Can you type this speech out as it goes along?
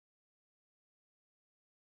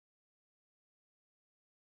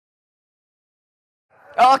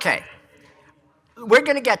Okay, we're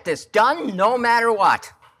going to get this done no matter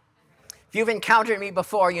what. If you've encountered me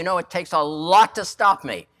before, you know it takes a lot to stop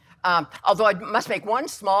me. Although I must make one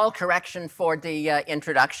small correction for the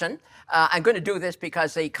introduction. I'm going to do this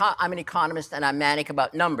because I'm an economist and I'm manic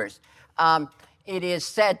about numbers. It is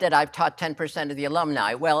said that I've taught 10% of the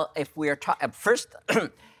alumni. Well, if we're first,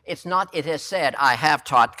 it's not it is said I have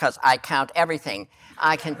taught because I count everything.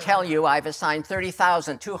 I can tell you I've assigned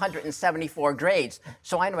 30,274 grades,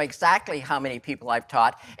 so I know exactly how many people I've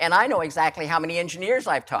taught, and I know exactly how many engineers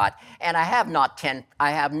I've taught. And I have not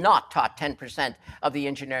taught 10% of the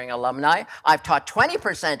engineering alumni. I've taught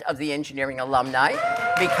 20% of the engineering alumni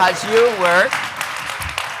because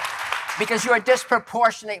you are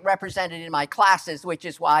disproportionately represented in my classes, which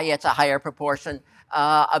is why it's a higher proportion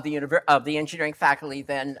of the engineering faculty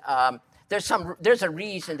than. There's a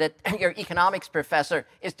reason that your economics professor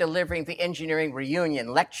is delivering the engineering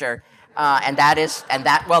reunion lecture, that's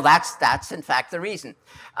in fact the reason.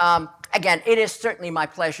 Again, it is certainly my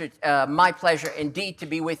pleasure indeed to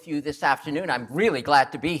be with you this afternoon. I'm really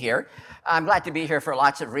glad to be here. I'm glad to be here for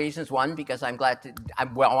lots of reasons. One, because I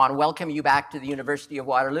want to welcome you back to the University of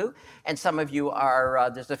Waterloo, and some of you are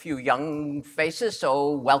there's a few young faces,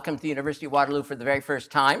 so welcome to the University of Waterloo for the very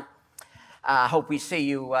first time. Hope we see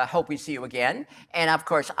you again. And of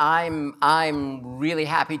course, I'm really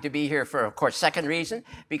happy to be here for, of course, second reason,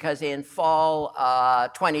 because in fall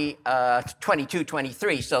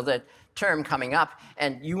 22-23, so the term coming up,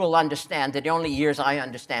 and you will understand that the only years I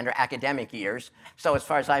understand are academic years. So as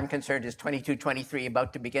far as I'm concerned, it's 22-23,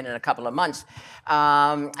 about to begin in a couple of months.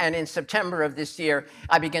 And in September of this year,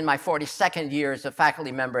 I begin my 42nd year as a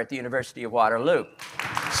faculty member at the University of Waterloo.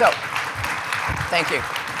 So, thank you.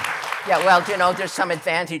 Yeah, well, you know, there's some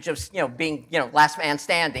advantage of, being, last man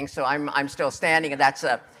standing, so I'm still standing, and that's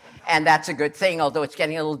a good thing, although it's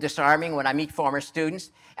getting a little disarming when I meet former students,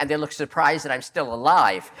 and they look surprised that I'm still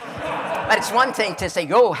alive. But it's one thing to say,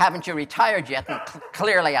 oh, haven't you retired yet? And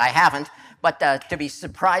clearly I haven't, but to be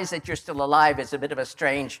surprised that you're still alive is a bit of a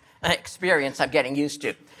strange experience I'm getting used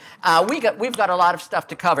to. We've got a lot of stuff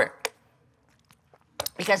to cover.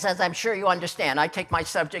 Because as I'm sure you understand, I take my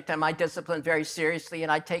subject and my discipline very seriously,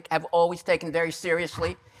 and have always taken very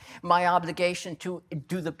seriously my obligation to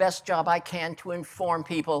do the best job I can to inform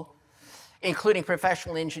people, including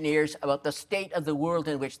professional engineers, about the state of the world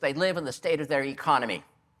in which they live and the state of their economy.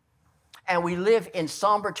 And we live in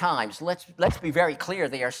somber times. Let's be very clear,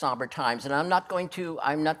 they are somber times, and I'm not going to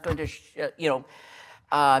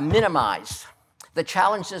minimize the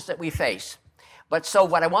challenges that we face. But so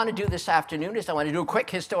what I want to do this afternoon is I want to do a quick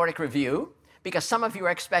historic review, because some of you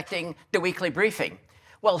are expecting the weekly briefing.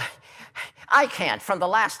 Well, I can't, from the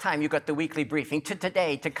last time you got the weekly briefing to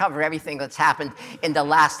today, to cover everything that's happened in the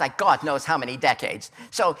last, like, God knows how many decades.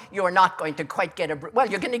 So you're not going to quite get you're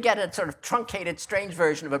going to get a sort of truncated, strange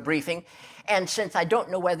version of a briefing. And since I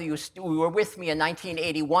don't know whether you were with me in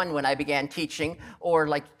 1981 when I began teaching, or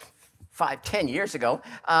like 10 years ago,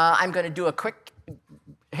 I'm going to do a quick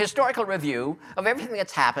historical review of everything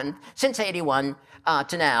that's happened since 81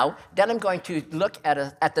 to now. Then I'm going to look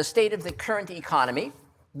at the state of the current economy,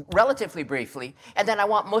 relatively briefly, and then I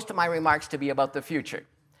want most of my remarks to be about the future,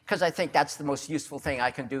 because I think that's the most useful thing I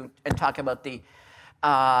can do, and talk about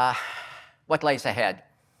what lays ahead.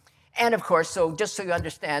 And of course, so just so you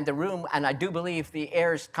understand the room, and I do believe the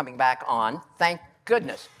air is coming back on, thank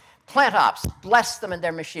goodness. Plant ops, bless them and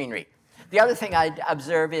their machinery. The other thing I'd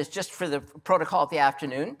observe is, just for the protocol of the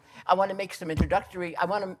afternoon, I want to make some introductory, I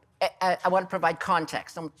want to provide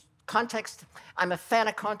context. I'm a fan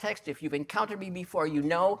of context. If you've encountered me before, you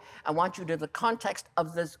know I want you to the context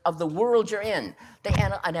of the world you're in,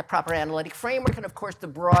 and a proper analytic framework, and of course the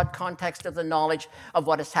broad context of the knowledge of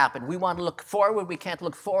what has happened. We want to look forward. We can't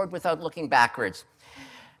look forward without looking backwards.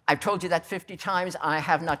 I've told you that 50 times. I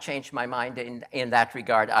have not changed my mind in that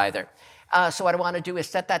regard either. So what I want to do is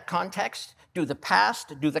set that context, do the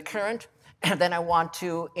past, do the current, and then I want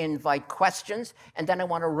to invite questions, and then I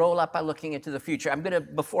want to roll up by looking into the future. I'm going to,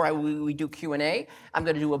 before we do Q&A, I'm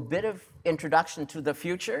going to do a bit of introduction to the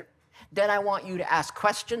future. Then I want you to ask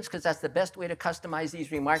questions, because that's the best way to customize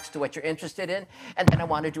these remarks to what you're interested in. And then I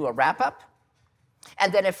want to do a wrap-up.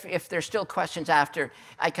 And then if there's still questions after,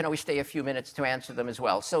 I can always stay a few minutes to answer them as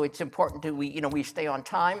well. So it's important that we stay on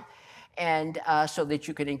time, and so that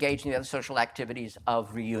you can engage in the other social activities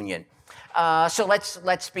of reunion. So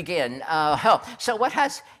let's begin. So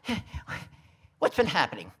what's been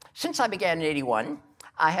happening? Since I began in 81,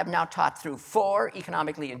 I have now taught through 4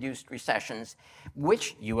 economically induced recessions,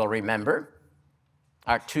 which you will remember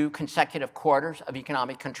are 2 consecutive quarters of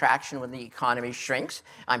economic contraction when the economy shrinks.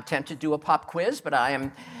 I'm tempted to do a pop quiz, but I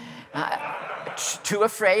am... Too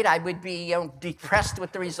afraid I would be depressed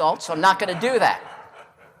with the results, so I'm not going to do that.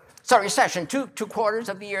 So recession, two quarters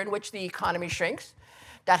of the year in which the economy shrinks.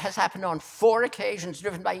 That has happened on 4 occasions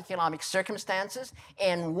driven by economic circumstances,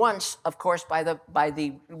 and once, of course, by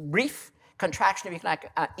the brief contraction of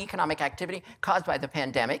economic activity caused by the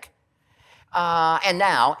pandemic. And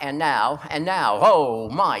now, oh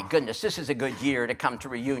my goodness, this is a good year to come to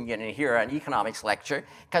Reunion and hear an economics lecture,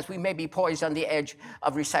 because we may be poised on the edge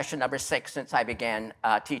of recession number 6 since I began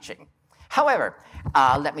teaching. However,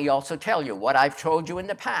 let me also tell you what I've told you in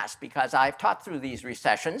the past, because I've taught through these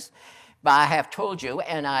recessions. But I have told you,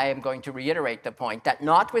 and I am going to reiterate the point, that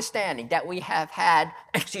notwithstanding that we have had,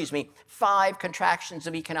 5 contractions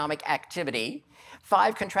of economic activity,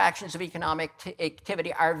 5 contractions of economic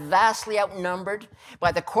activity are vastly outnumbered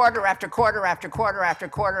by the quarter after quarter after quarter after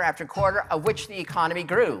quarter after quarter of which the economy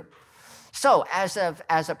grew. So as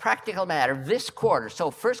a practical matter, this quarter,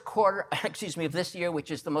 so first quarter, of this year,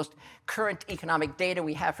 which is the most current economic data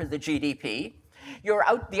we have for the GDP,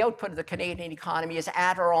 the output of the Canadian economy is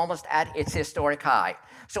at or almost at its historic high.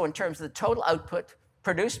 So in terms of the total output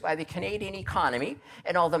produced by the Canadian economy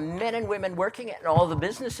and all the men and women working and all the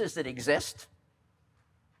businesses that exist,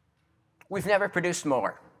 we've never produced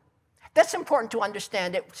more. That's important to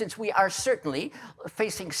understand it, since we are certainly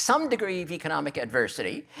facing some degree of economic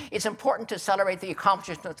adversity. It's important to celebrate the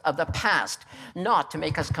accomplishments of the past, not to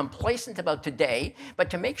make us complacent about today, but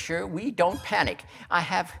to make sure we don't panic. I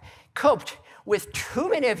have coped with too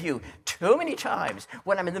many of you, too many times,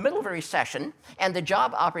 when I'm in the middle of a recession and the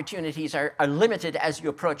job opportunities are limited as you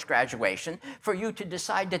approach graduation, for you to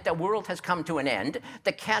decide that the world has come to an end,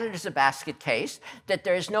 that Canada's a basket case, that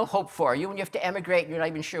there is no hope for you, and you have to emigrate, and you're not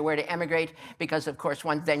even sure where to emigrate, because, of course,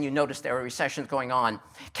 then you notice there are recessions going on.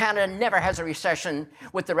 Canada never has a recession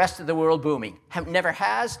with the rest of the world booming. Never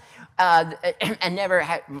has, and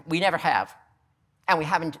we never have, and we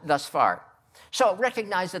haven't thus far. So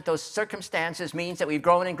recognize that those circumstances means that we've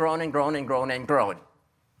grown and grown and grown and grown and grown.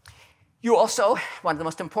 You also, one of the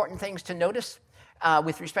most important things to notice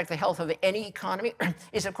with respect to the health of any economy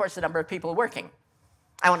is, of course, the number of people working.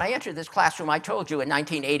 And when I entered this classroom, I told you in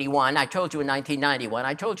 1981, I told you in 1991,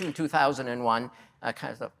 I told you in 2001, I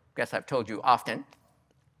guess I've told you often.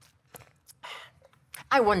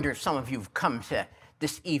 I wonder if some of you have come to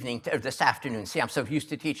this evening, or this afternoon. See, I'm so used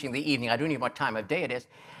to teaching the evening, I don't even know what time of day it is.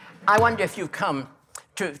 I wonder if you've come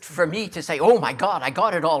for me to say, oh my God, I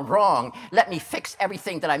got it all wrong. Let me fix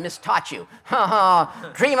everything that I mistaught you.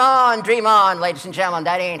 Dream on, ladies and gentlemen,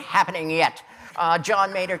 that ain't happening yet.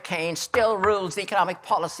 John Maynard Keynes still rules the economic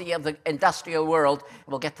policy of the industrial world.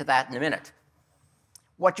 We'll get to that in a minute.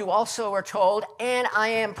 What you also are told, and I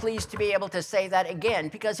am pleased to be able to say that again,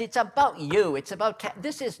 because it's about you. It's about,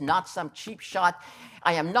 this is not some cheap shot.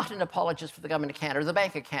 I am not an apologist for the Government of Canada, or the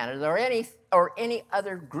Bank of Canada, or any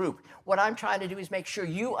other group. What I'm trying to do is make sure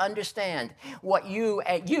you understand what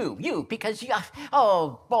because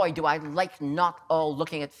oh boy, do I like not all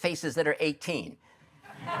looking at faces that are 18.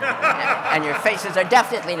 And your faces are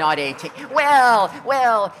definitely not 18.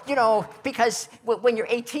 Well, you know, because when you're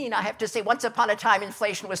 18, I have to say, once upon a time,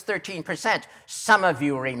 inflation was 13%. Some of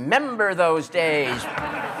you remember those days.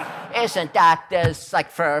 Isn't that,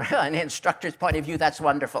 like, for an instructor's point of view, that's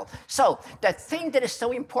wonderful. So the thing that is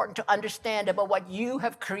so important to understand about what you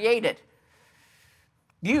have created,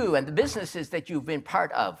 you and the businesses that you've been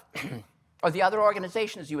part of, or the other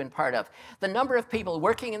organizations you've been part of, the number of people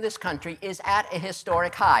working in this country is at a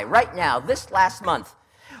historic high. Right now, this last month,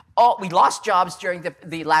 we lost jobs during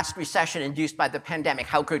the last recession induced by the pandemic.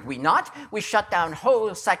 How could we not? We shut down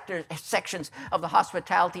whole sections of the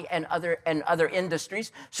hospitality and other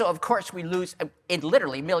industries. So, of course, we lose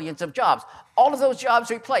literally millions of jobs. All of those jobs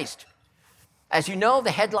replaced. As you know, the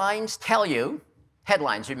headlines tell you,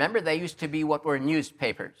 remember, they used to be what were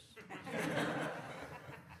newspapers.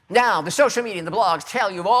 Now, the social media and the blogs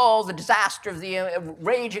tell you all the disaster of the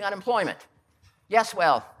raging unemployment. Yes,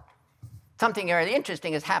 well, something very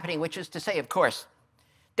interesting is happening, which is to say, of course,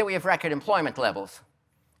 that we have record employment levels.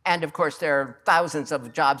 And, of course, there are thousands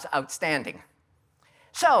of jobs outstanding.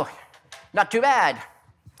 So, not too bad.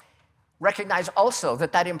 Recognize also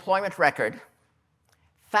that that employment record,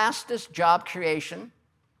 fastest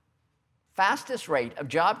rate of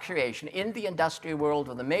job creation in the industrial world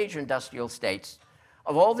of the major industrial states,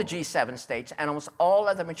 of all the G7 states and almost all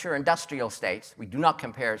other mature industrial states. We do not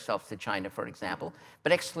compare ourselves to China, for example,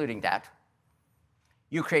 but excluding that,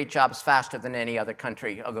 you create jobs faster than any other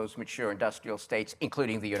country of those mature industrial states,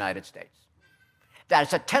 including the United States. That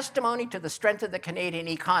is a testimony to the strength of the Canadian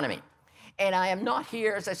economy. And I am not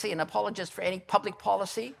here, as I say, an apologist for any public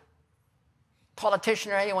policy,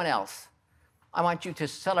 politician, or anyone else. I want you to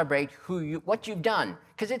celebrate what you've done,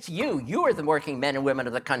 because it's you. You are the working men and women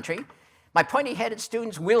of the country. My pointy-headed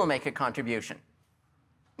students will make a contribution.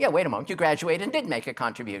 Yeah, wait a moment, you graduated and did make a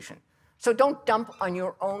contribution. So don't dump on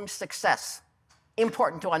your own success.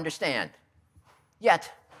 Important to understand.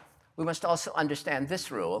 Yet, we must also understand this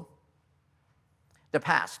rule. The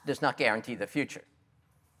past does not guarantee the future.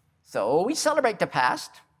 So we celebrate the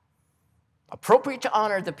past, appropriate to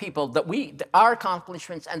honor the people that our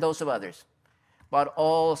accomplishments and those of others, but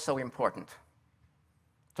also important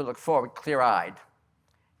to look forward clear-eyed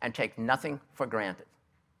and take nothing for granted.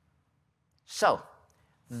 So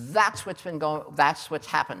that's what's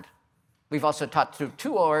happened. We've also taught through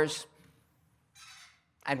 2 wars,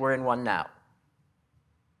 and we're in one now.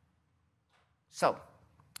 So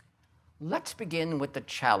let's begin with the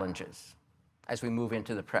challenges as we move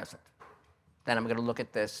into the present. Then I'm going to look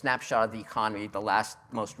at the snapshot of the economy, the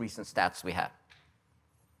most recent stats we have.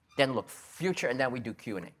 Then look future, and then we do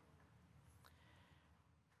Q&A.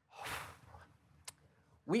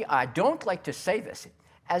 I don't like to say this.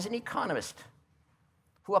 As an economist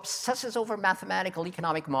who obsesses over mathematical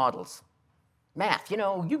economic models, math,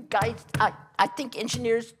 you guys, I think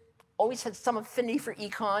engineers always had some affinity for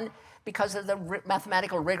econ because of the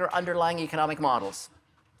mathematical rigor underlying economic models.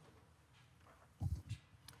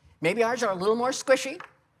 Maybe ours are a little more squishy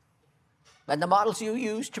than the models you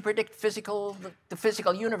use to predict the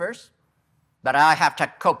physical universe, but I have to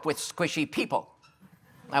cope with squishy people.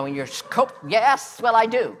 Now, when yes, well, I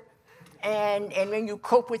do. And when you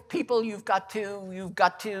cope with people, you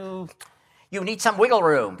need some wiggle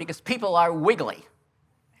room because people are wiggly.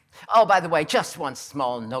 Oh, by the way, just one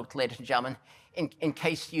small note, ladies and gentlemen, in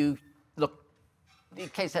case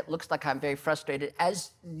that looks like I'm very frustrated.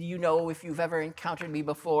 As you know, if you've ever encountered me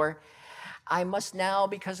before, I must now,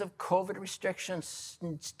 because of COVID restrictions,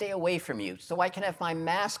 stay away from you. So I can have my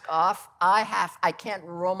mask off. I can't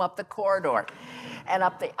roam up the corridor and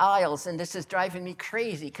up the aisles, and this is driving me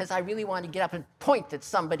crazy because I really want to get up and point at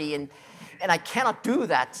somebody, and I cannot do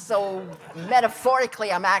that. So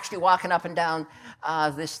metaphorically, I'm actually walking up and down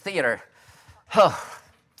this theater.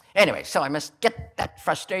 Anyway, so I must get that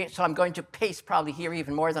frustrated, so I'm going to pace probably here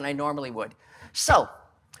even more than I normally would. So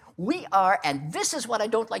we are, and this is what I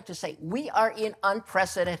don't like to say, we are in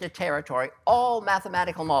unprecedented territory. All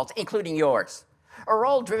mathematical models, including yours, are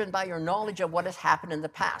all driven by your knowledge of what has happened in the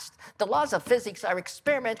past. The laws of physics are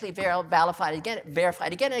experimentally verified again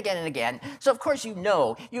and again and again. So of course you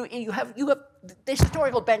know, you have the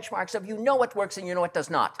historical benchmarks of what works and what does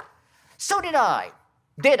not. So did I.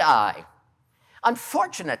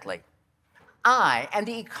 Unfortunately, I and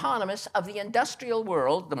the economists of the industrial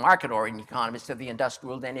world, the market-oriented economists of the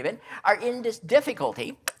industrial world, anyway, are in this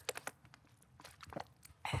difficulty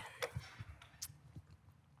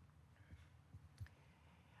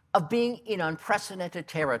of being in unprecedented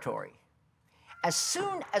territory. As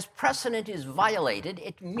soon as precedent is violated,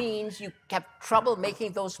 it means you have trouble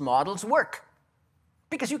making those models work.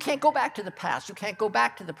 Because you can't go back to the past, you can't go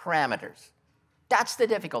back to the parameters. That's the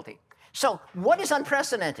difficulty. So what is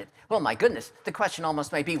unprecedented? Well, my goodness, the question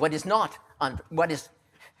almost may be, what is not? What is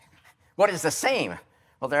the same?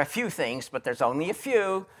 Well, there are a few things, but there's only a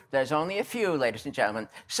few. There's only a few, ladies and gentlemen.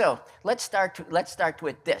 So let's start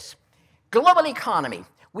with this. Global economy.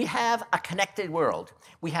 We have a connected world.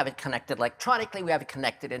 We have it connected electronically. We have it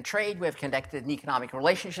connected in trade. We have it connected in economic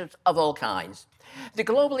relationships of all kinds. The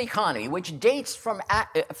global economy, which dates from,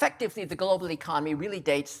 effectively the global economy really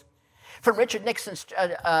dates from Richard Nixon's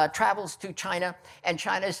travels to China and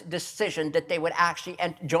China's decision that they would actually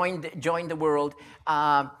join the world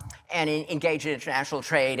and engage in international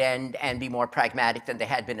trade and be more pragmatic than they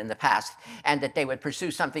had been in the past, and that they would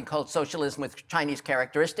pursue something called socialism with Chinese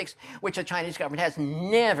characteristics, which the Chinese government has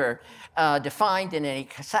never defined in any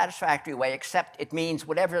satisfactory way, except it means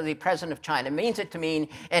whatever the president of China means it to mean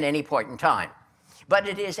at any point in time. But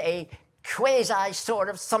it is a quasi sort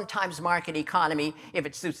of sometimes market economy if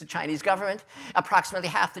it suits the Chinese government. Approximately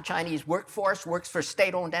half the Chinese workforce works for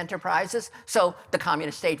state-owned enterprises, so the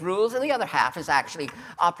communist state rules, and the other half is actually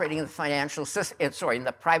operating in the in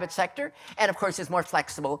the private sector, and of course is more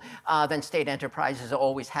flexible than state enterprises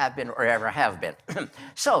always have been or ever have been.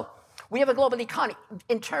 So we have a global economy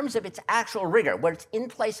in terms of its actual rigor, where it's in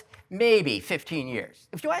place maybe 15 years.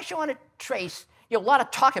 If you actually want to trace, a lot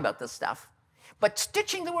of talk about this stuff, But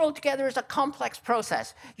stitching the world together is a complex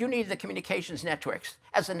process. You need the communications networks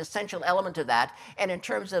as an essential element of that. And in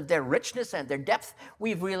terms of their richness and their depth,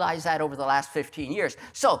 we've realized that over the last 15 years.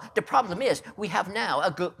 So the problem is we have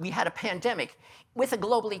now, we had a pandemic with a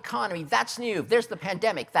global economy. That's new. There's the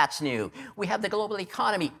pandemic. That's new. We have the global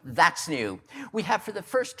economy. That's new. We have, for the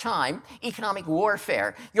first time, economic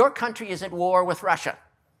warfare. Your country is at war with Russia.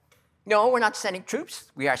 No, we're not sending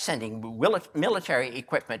troops. We are sending military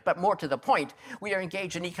equipment. But more to the point, we are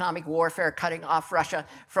engaged in economic warfare, cutting off Russia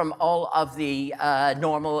from all of the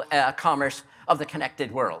normal commerce of the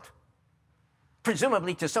connected world,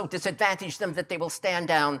 presumably to so disadvantage them that they will stand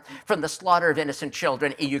down from the slaughter of innocent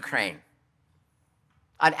children in Ukraine.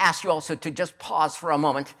 I'd ask you also to just pause for a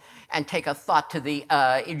moment and take a thought to the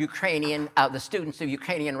the students of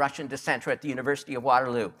Ukrainian Russian descent who are at the University of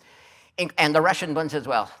Waterloo. And the Russian ones as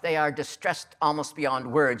well. They are distressed almost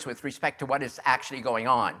beyond words with respect to what is actually going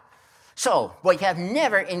on. So we have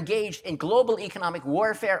never engaged in global economic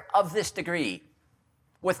warfare of this degree,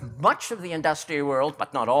 with much of the industrial world,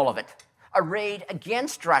 but not all of it, arrayed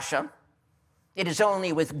against Russia. It is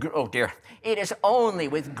only with, oh dear, it is only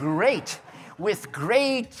with great,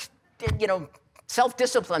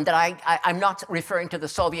 self-discipline that I'm not referring to the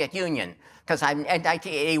Soviet Union, because in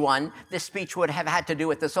 1981, this speech would have had to do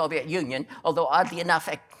with the Soviet Union, although oddly enough,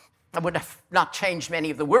 I would have not changed many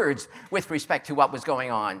of the words with respect to what was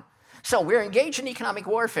going on. So we're engaged in economic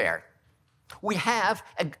warfare. We have,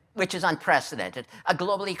 which is unprecedented, a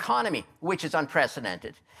global economy, which is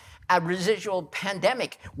unprecedented, a residual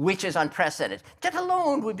pandemic, which is unprecedented. That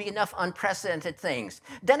alone would be enough unprecedented things.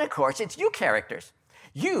 Then, of course, it's you characters.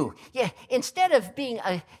 You, instead of being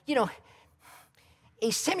a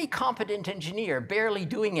semi-competent engineer barely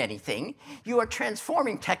doing anything, you are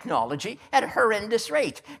transforming technology at a horrendous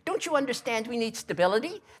rate. Don't you understand we need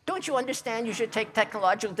stability? Don't you understand you should take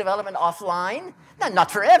technological development offline?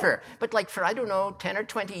 Not forever, but like for, 10 or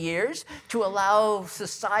 20 years to allow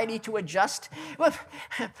society to adjust? Well,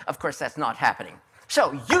 of course, that's not happening.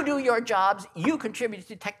 So you do your jobs, you contribute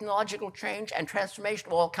to technological change and transformation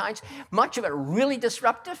of all kinds, much of it really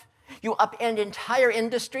disruptive. You upend entire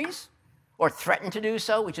industries, or threaten to do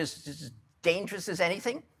so, which is as dangerous as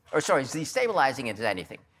anything, as destabilizing as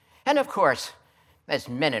anything. And of course, as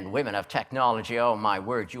men and women of technology, oh my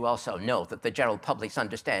word, you also know that the general public's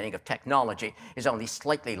understanding of technology is only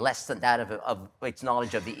slightly less than that of its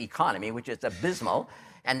knowledge of the economy, which is abysmal,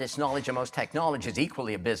 and its knowledge of most technology is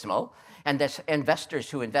equally abysmal. And there's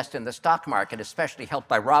investors who invest in the stock market, especially helped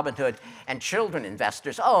by Robinhood and children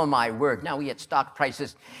investors. Oh, my word. Now we had stock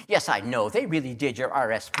prices. Yes, I know. They really did your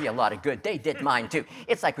RSP a lot of good. They did mine, too.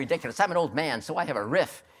 It's like ridiculous. I'm an old man, so I have a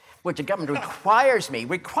RIF, which the government requires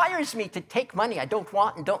me to take money I don't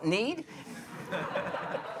want and don't need.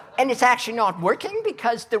 And it's actually not working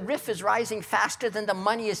because the RIF is rising faster than the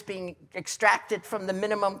money is being extracted from the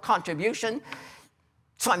minimum contribution.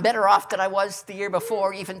 So I'm better off than I was the year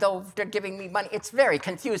before, even though they're giving me money. It's very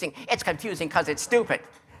confusing. It's confusing because it's stupid.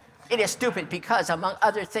 It is stupid because, among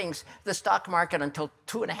other things, the stock market until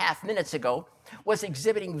 2.5 minutes ago was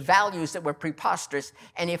exhibiting values that were preposterous.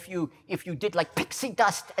 And if you did like pixie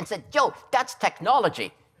dust and said, yo, that's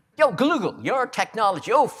technology. Yo, Google, your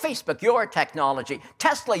technology. Oh, Facebook, your technology.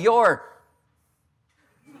 Tesla, your...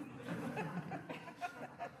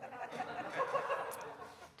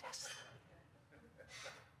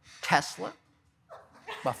 Tesla,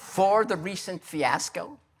 before the recent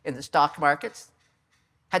fiasco in the stock markets,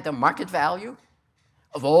 had the market value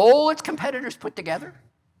of all its competitors put together,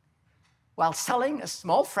 while selling a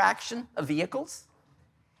small fraction of vehicles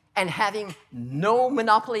and having no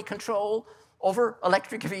monopoly control over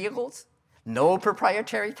electric vehicles, no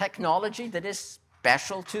proprietary technology that is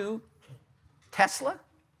special to Tesla.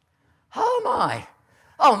 Oh my.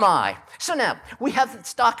 Oh my. So now, we have the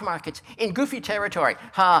stock markets in goofy territory.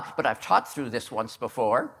 But I've taught through this once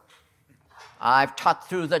before. I've taught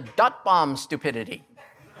through the dot-bomb stupidity.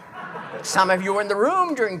 Some of you were in the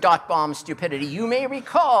room during dot-bomb stupidity. You may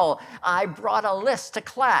recall I brought a list to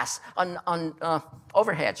class on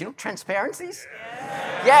overheads. You know, transparencies?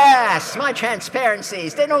 Yes, my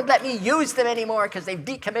transparencies. They don't let me use them anymore because they've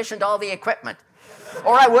decommissioned all the equipment.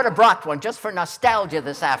 Or I would have brought one just for nostalgia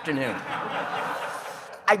this afternoon.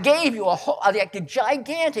 I gave you a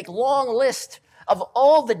gigantic long list of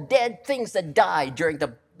all the dead things that died during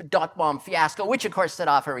the dot-bomb fiasco, which of course set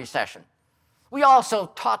off a recession. We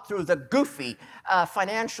also taught through the goofy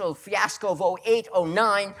financial fiasco of 08,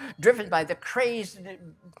 09, driven by the craze.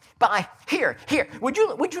 Here, would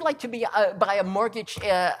you like to buy a mortgage,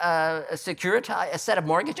 a set of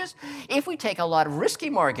mortgages? If we take a lot of risky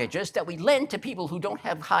mortgages that we lend to people who don't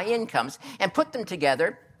have high incomes and put them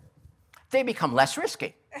together, they become less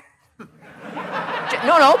risky.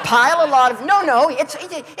 No, pile a lot of, no,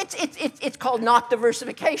 it's called not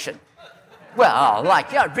diversification. Well,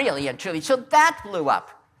 like, yeah, really and truly. So that blew up.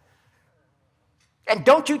 And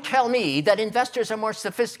don't you tell me that investors are more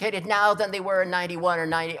sophisticated now than they were in 91 or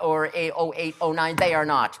 90 or 08, 09. They are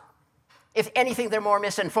not. If anything, they're more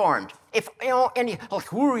misinformed. If,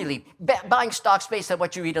 really, buying stocks based on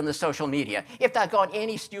what you read on the social media, if that got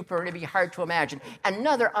any stupider, it'd be hard to imagine.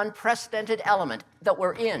 Another unprecedented element that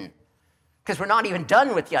we're in, because we're not even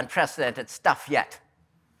done with the unprecedented stuff yet,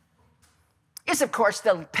 is, of course,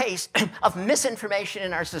 the pace of misinformation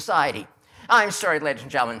in our society. I'm sorry, ladies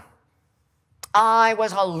and gentlemen. I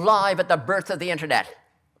was alive at the birth of the internet.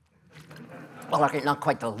 Well, okay, not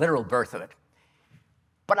quite the literal birth of it.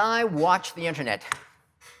 But I watched the internet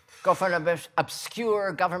go from an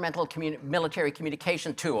obscure governmental military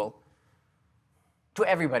communication tool to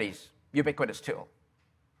everybody's ubiquitous tool.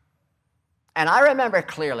 And I remember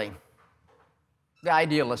clearly the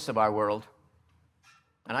idealists of our world.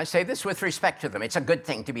 And I say this with respect to them. It's a good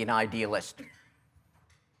thing to be an idealist.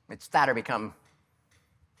 It's that or become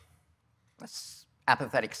an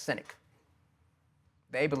apathetic cynic.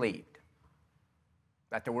 They believed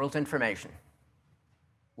that the world's information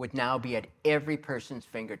would now be at every person's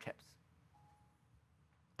fingertips.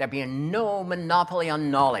 There'd be no monopoly on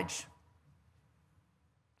knowledge.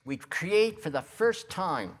 We'd create for the first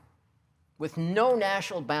time, with no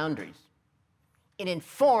national boundaries, in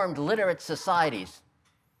informed, literate societies,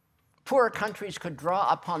 poorer countries could draw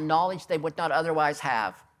upon knowledge they would not otherwise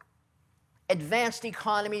have. Advanced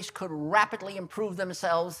economies could rapidly improve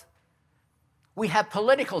themselves. We have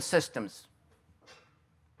political systems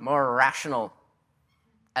more rational,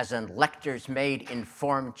 as electors made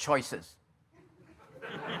informed choices.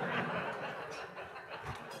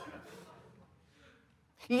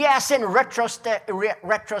 Yes, in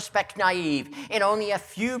retrospect naive, and only a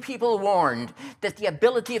few people warned that the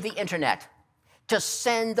ability of the internet to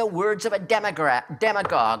send the words of a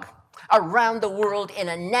demagogue around the world in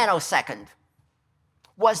a nanosecond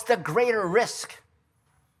was the greater risk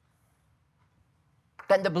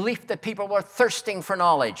than the belief that people were thirsting for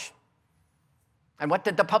knowledge. And what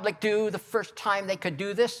did the public do the first time they could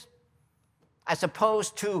do this? As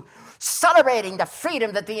opposed to celebrating the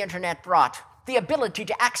freedom that the internet brought, the ability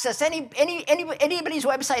to access anybody's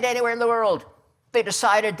website anywhere in the world, they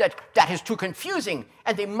decided that that is too confusing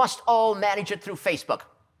and they must all manage it through Facebook.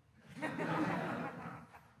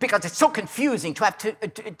 Because it's so confusing to have to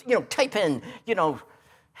type in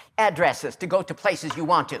addresses to go to places you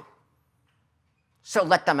want to. So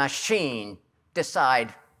let the machine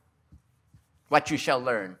decide what you shall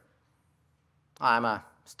learn. I'm a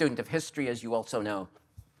student of history, as you also know,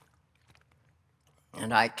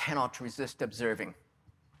 and I cannot resist observing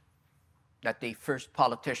that the first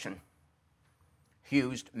politician who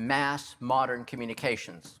used mass modern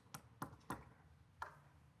communications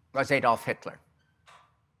was Adolf Hitler.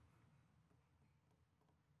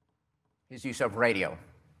 His use of radio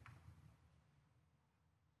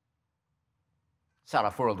set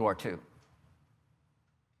off World War II.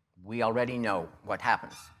 We already know what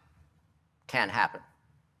can happen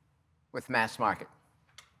with mass market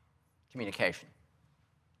communication.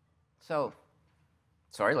 So,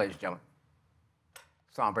 sorry, ladies and gentlemen,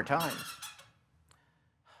 somber times.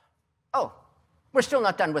 Oh, we're still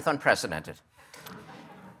not done with unprecedented.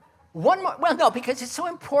 One more, well, no, because it's so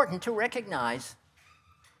important to recognize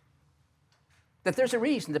that there's a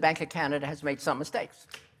reason the Bank of Canada has made some mistakes.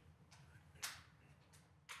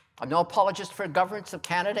 I'm no apologist for governments of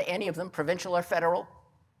Canada, any of them, provincial or federal,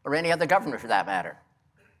 or any other government for that matter.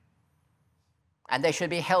 And they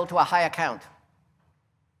should be held to a high account.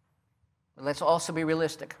 But let's also be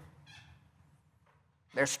realistic.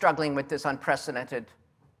 They're struggling with this unprecedented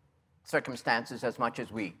circumstances as much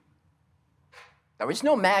as we. There is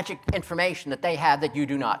no magic information that they have that you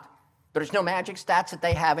do not. There's no magic stats that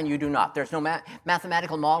they have and you do not. There's no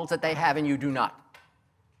mathematical models that they have and you do not.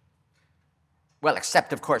 Well,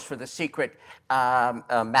 except, of course, for the secret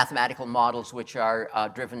mathematical models which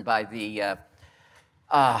are driven by the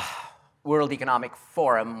World Economic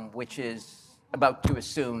Forum, which is about to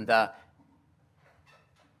assume that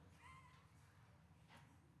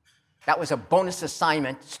was a bonus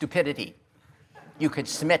assignment, stupidity. You could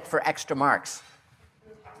submit for extra marks.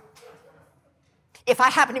 If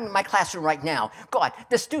I happen to be in my classroom right now, God,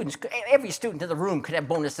 the students, every student in the room could have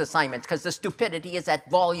bonus assignments because the stupidity is at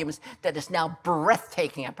volumes that is now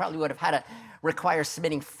breathtaking. I probably would have had to require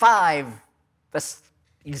submitting 5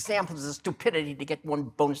 examples of stupidity to get 1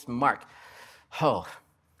 bonus mark. Oh,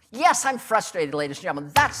 Yes, I'm frustrated, ladies and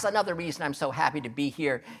gentlemen. That's another reason I'm so happy to be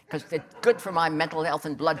here, because it's good for my mental health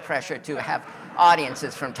and blood pressure to have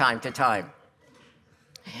audiences from time to time.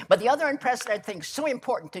 But the other unprecedented thing, so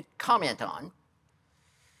important to comment on,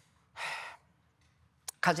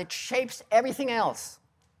 because it shapes everything else.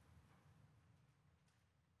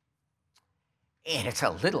 And it's a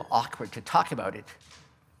little awkward to talk about it.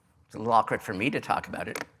 It's a little awkward for me to talk about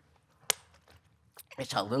it.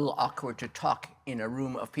 It's a little awkward to talk in a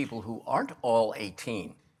room of people who aren't all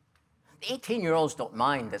 18. The 18-year-olds don't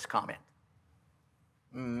mind this comment.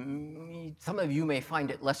 Some of you may find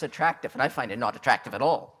it less attractive, and I find it not attractive at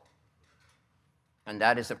all. And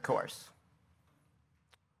that is, of course,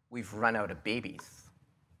 we've run out of babies.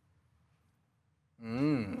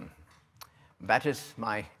 That is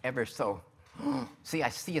my ever so... See, I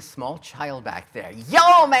see a small child back there.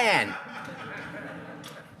 Yo, man!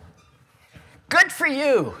 Good for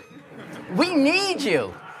you. We need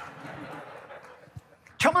you.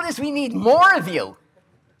 Trouble is, we need more of you.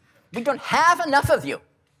 We don't have enough of you.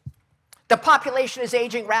 The population is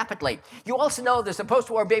aging rapidly. You also know there's a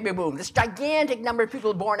post-war baby boom, this gigantic number of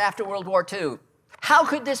people born after World War II. How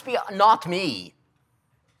could this be not me?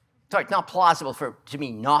 Sorry, it's not plausible to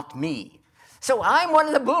me, not me. So I'm one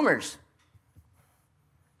of the boomers.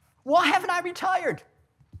 Why haven't I retired?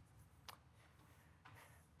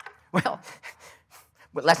 Well,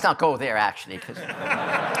 let's not go there, actually, because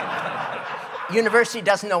university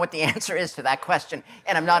doesn't know what the answer is to that question,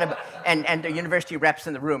 and I'm not and the university reps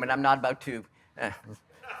in the room, and I'm not about to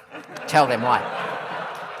tell them why.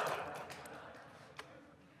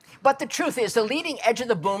 But the truth is, the leading edge of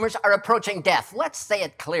the boomers are approaching death. Let's say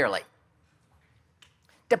it clearly.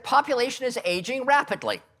 The population is aging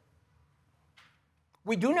rapidly.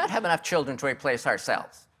 We do not have enough children to replace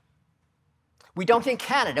ourselves. We don't in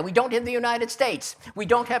Canada. We don't in the United States. We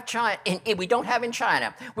don't have China. We don't have in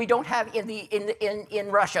China. We don't have in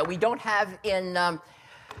Russia. We don't have in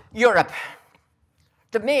Europe.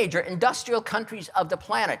 The major industrial countries of the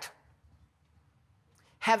planet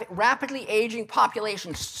have rapidly aging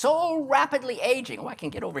populations, so rapidly aging. Oh, I can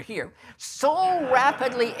get over here. So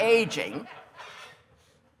rapidly aging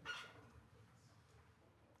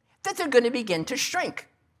that they're going to begin to shrink.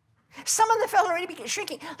 Some of them have already begun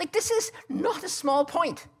shrinking. Like, this is not a small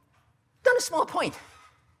point. Not a small point.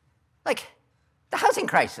 Like, the housing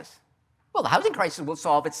crisis. Well, the housing crisis will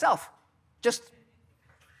solve itself. Just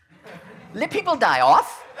let people die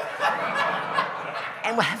off.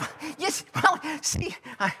 And yes, well, see,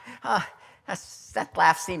 that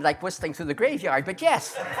laugh seemed like whistling through the graveyard, but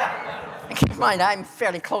yes. And keep in mind, I'm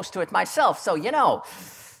fairly close to it myself, so you know.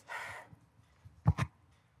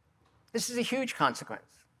 This is a huge consequence.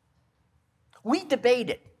 We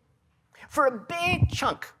debated for a big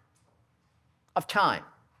chunk of time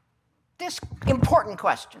this important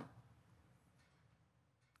question.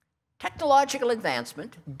 Technological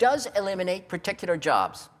advancement does eliminate particular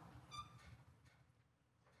jobs.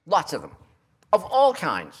 Lots of them, of all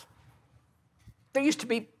kinds. There used to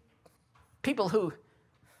be people who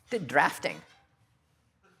did drafting.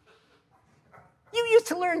 You used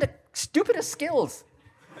to learn the stupidest skills.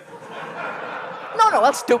 No,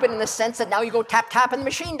 well, stupid in the sense that now you go tap, tap, and the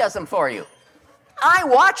machine does them for you. I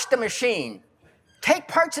watched the machine take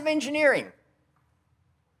parts of engineering.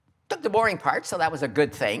 Took the boring parts, so that was a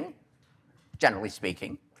good thing, generally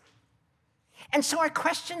speaking. And so our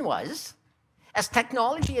question was, as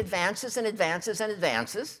technology advances and advances and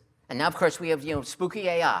advances, and now, of course, we have, spooky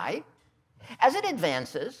AI, as it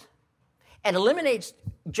advances and eliminates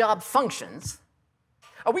job functions,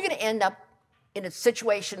 are we going to end up in a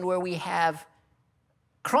situation where we have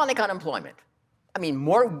chronic unemployment? I mean,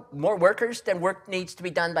 more workers than work needs to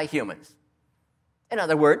be done by humans. In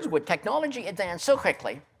other words, would technology advance so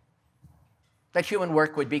quickly that human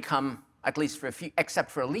work would become, at least for a few,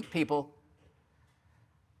 except for elite people,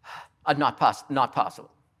 not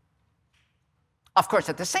possible? Of course,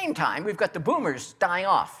 at the same time, we've got the boomers dying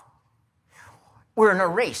off. We're in a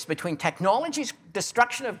race between technology's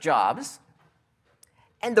destruction of jobs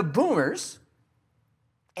and the boomers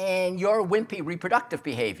and your wimpy reproductive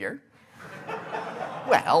behavior.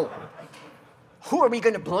 Well, who are we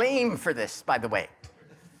going to blame for this, by the way?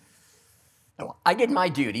 No, I did my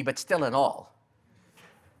duty, but still in all.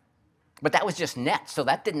 But that was just net, so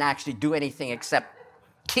that didn't actually do anything except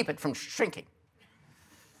keep it from shrinking.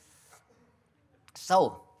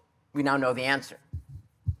 So, we now know the answer.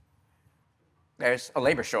 There's a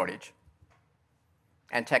labor shortage,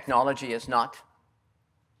 and technology has not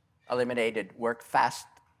eliminated work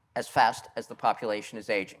as fast as the population is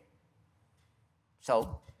aging.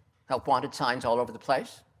 So, help wanted signs all over the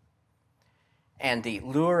place. And the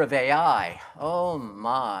lure of AI, oh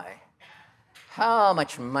my, how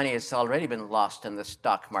much money has already been lost in the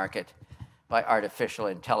stock market by artificial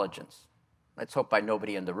intelligence. Let's hope by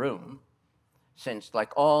nobody in the room, since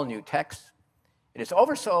like all new techs, it is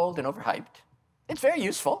oversold and overhyped. It's very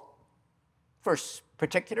useful for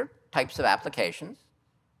particular types of applications,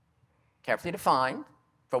 carefully defined,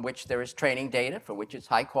 for which there is training data, for which it's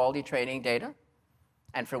high-quality training data,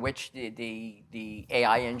 and for which the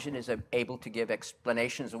AI engine is able to give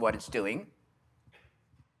explanations of what it's doing,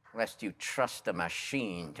 lest you trust the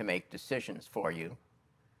machine to make decisions for you.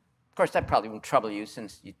 Of course, that probably won't trouble you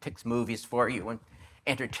since it picks movies for you and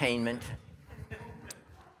entertainment,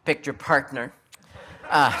 picked your partner.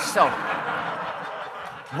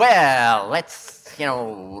 Well, let's,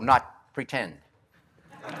 not pretend.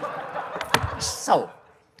 So,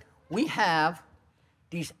 we have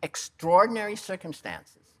these extraordinary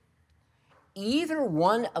circumstances, either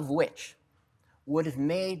one of which would have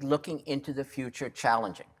made looking into the future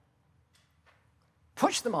challenging.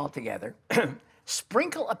 Push them all together,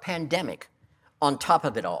 sprinkle a pandemic on top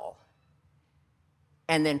of it all,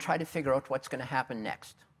 and then try to figure out what's going to happen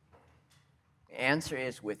next. The answer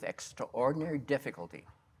is, with extraordinary difficulty,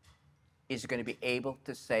 is going to be able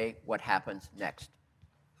to say what happens next.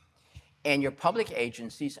 And your public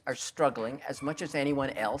agencies are struggling as much as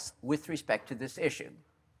anyone else with respect to this issue.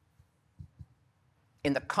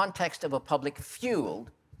 In the context of a public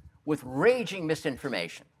fueled with raging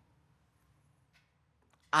misinformation,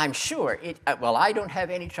 I'm sure I don't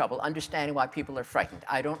have any trouble understanding why people are frightened.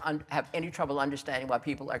 I don't have any trouble understanding why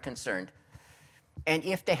people are concerned. And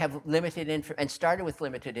if they have limited and started with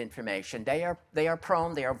limited information, they are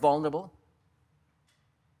prone, they are vulnerable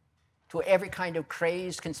to every kind of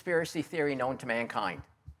crazed conspiracy theory known to mankind.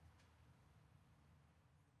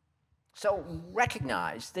 So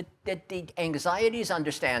recognize that the anxiety is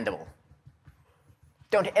understandable.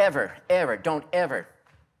 Don't ever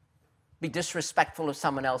be disrespectful of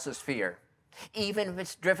someone else's fear, even if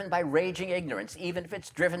it's driven by raging ignorance, even if it's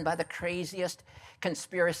driven by the craziest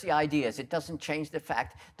conspiracy ideas. It doesn't change the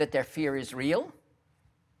fact that their fear is real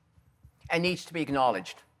and needs to be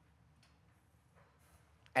acknowledged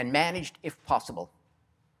and managed if possible.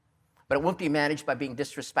 But it won't be managed by being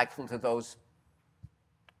disrespectful to those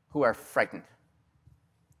who are frightened.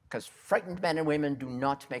 Because frightened men and women do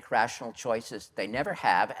not make rational choices. They never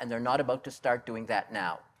have, and they're not about to start doing that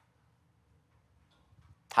now.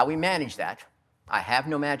 How we manage that, I have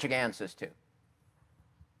no magic answers to.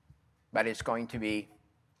 But it's going to be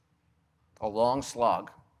a long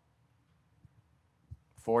slog,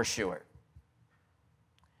 for sure.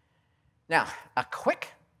 Now, a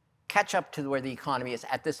quick catch up to where the economy is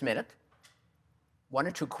at this minute. One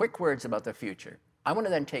or two quick words about the future. I want to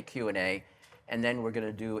then take Q&A, and then we're going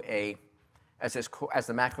to do as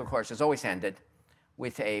the macro course has always ended,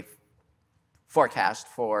 with a forecast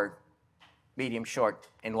for medium, short,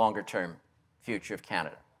 and longer term future of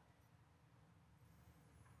Canada.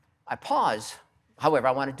 I pause, however,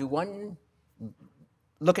 I want to do one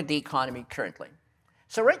look at the economy currently.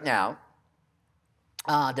 So right now,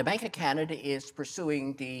 the Bank of Canada is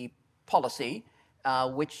pursuing the policy,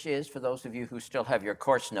 which is, for those of you who still have your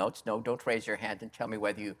course notes, no, don't raise your hand and tell me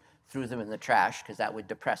whether you threw them in the trash, because that would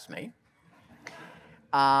depress me.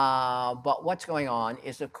 But what's going on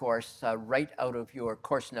is, of course, right out of your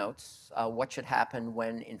course notes, what should happen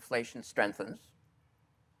when inflation strengthens.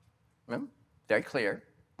 Very clear.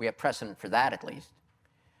 We have precedent for that, at least.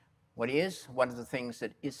 What is one of the things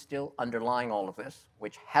that is still underlying all of this,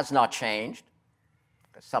 which has not changed,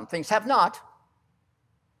 because some things have not,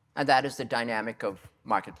 and that is the dynamic of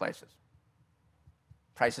marketplaces.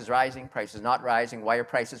 Prices rising, prices not rising. Why are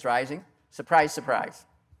prices rising? Surprise, surprise.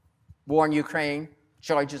 War in Ukraine,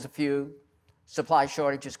 shortages of fuel, supply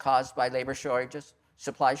shortages caused by labor shortages,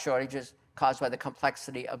 supply shortages caused by the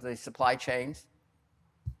complexity of the supply chains.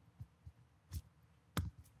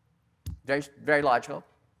 Very, very logical.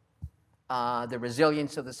 The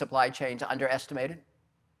resilience of the supply chains underestimated,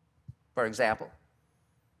 for example.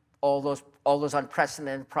 All those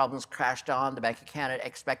unprecedented problems crashed on. The Bank of Canada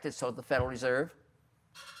expected, so did the Federal Reserve.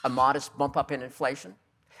 A modest bump up in inflation.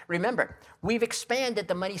 Remember, we've expanded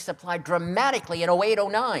the money supply dramatically in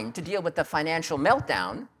 08-09 to deal with the financial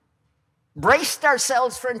meltdown, braced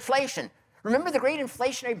ourselves for inflation. Remember the great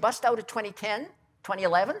inflationary bust out of 2010,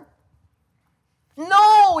 2011?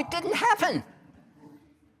 No, it didn't happen.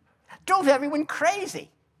 Drove everyone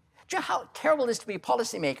crazy. Do you know how terrible it is to be a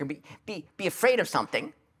policymaker, be afraid of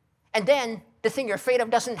something, and then the thing you're afraid of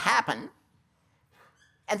doesn't happen?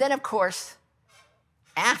 And then, of course,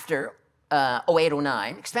 after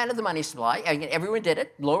 08-09, expanded the money supply, and everyone did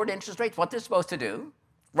it, lowered interest rates, what they're supposed to do,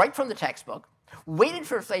 right from the textbook, waited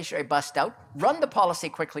for inflationary bust out, run the policy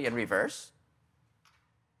quickly in reverse.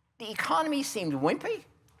 The economy seemed wimpy.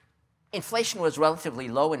 Inflation was relatively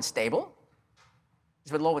low and stable.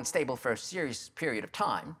 It's been low and stable for a serious period of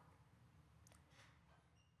time.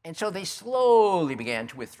 And so they slowly began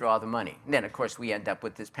to withdraw the money. And then, of course, we end up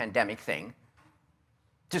with this pandemic thing.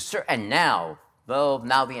 And now, well,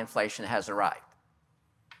 now the inflation has arrived.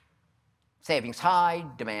 Savings high,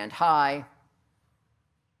 demand high.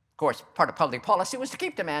 Of course, part of public policy was to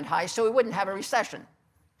keep demand high so we wouldn't have a recession.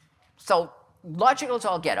 So logical as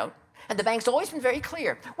all get out. And the bank's always been very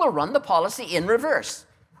clear. We'll run the policy in reverse.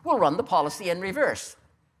 We'll run the policy in reverse.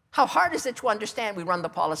 How hard is it to understand we run the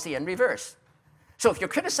policy in reverse? So if you're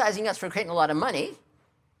criticizing us for creating a lot of money,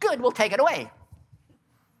 good, we'll take it away.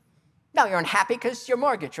 Now you're unhappy because your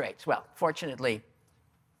mortgage rates. Well, fortunately,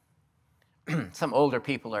 some older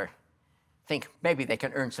people think maybe they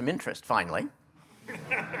can earn some interest finally.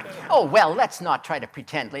 Oh, well, let's not try to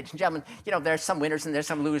pretend, ladies and gentlemen. You know, there's some winners and there's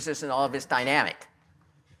some losers in all of this dynamic.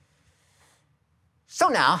 So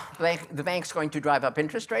now, the bank's going to drive up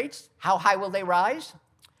interest rates. How high will they rise?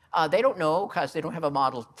 They don't know because they don't have a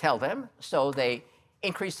model to tell them. So they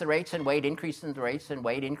increase the rates and wait, increase the rates and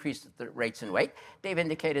wait, increase the rates and wait. They've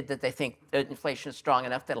indicated that they think that inflation is strong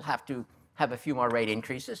enough that it'll have to have a few more rate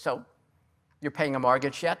increases. So you're paying a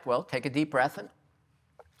mortgage yet? Well, take a deep breath and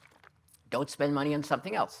don't spend money on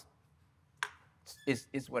something else, is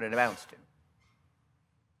what it amounts to.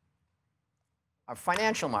 Our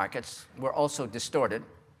financial markets were also distorted,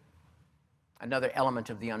 another element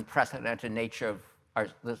of the unprecedented nature of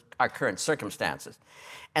our current circumstances.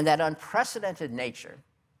 And that unprecedented nature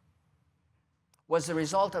was the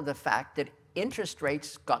result of the fact that interest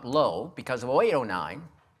rates got low because of 0809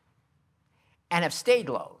 and have stayed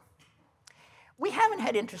low. We haven't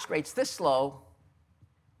had interest rates this low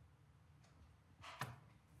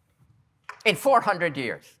in 400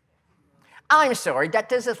 years. I'm sorry,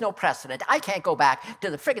 this is no precedent. I can't go back to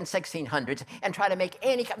the friggin' 1600s and try to make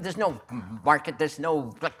any, there's no market, there's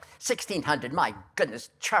no 1600, my goodness,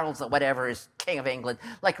 Charles or whatever is King of England,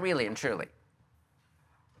 like really and truly.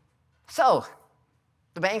 So,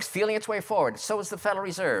 the bank's feeling its way forward, so is the Federal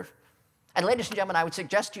Reserve. And ladies and gentlemen, I would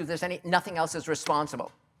suggest to you there's nothing else is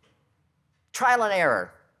responsible. Trial and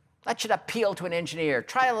error. That should appeal to an engineer.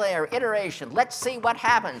 Trial and error, iteration, let's see what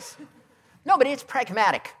happens. No, but it's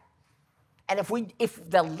pragmatic. And if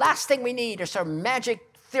the last thing we need are some magic,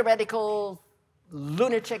 theoretical,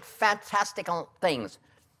 lunatic, fantastical things,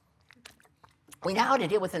 we know how to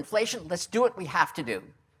deal with inflation. Let's do what we have to do.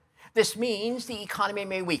 This means the economy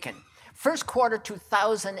may weaken. First quarter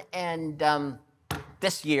 2000 and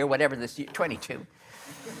this year, whatever this year, 22.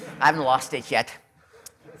 I haven't lost it yet.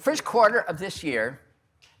 First quarter of this year,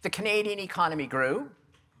 the Canadian economy grew,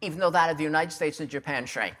 even though that of the United States and Japan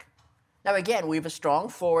shrank. Now again, we have a strong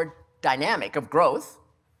forward dynamic of growth,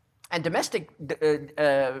 and domestic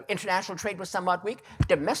international trade was somewhat weak.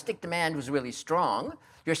 Domestic demand was really strong.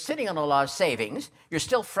 You're sitting on a lot of savings. You're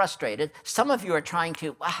still frustrated. Some of you are trying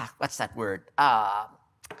to, what's that word?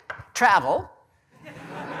 Travel.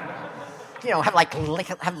 You know,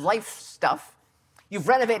 have life stuff. You've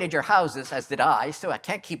renovated your houses, as did I, so I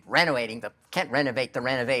can't keep can't renovate the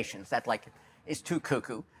renovations. That is too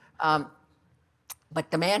cuckoo. But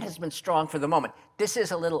demand has been strong for the moment. This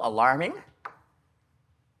is a little alarming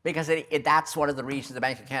because that's one of the reasons the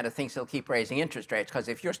Bank of Canada thinks they'll keep raising interest rates, because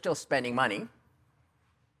if you're still spending money,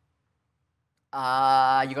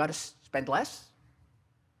 you got to spend less,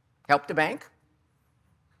 help the bank.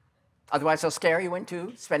 Otherwise, they'll scare you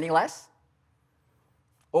into spending less.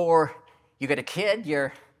 Or you got a kid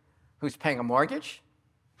who's paying a mortgage.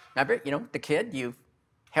 Remember, the kid, you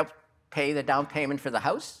helped pay the down payment for the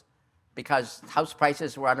house, because house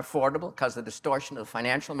prices were unaffordable because of the distortion of the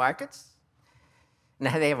financial markets.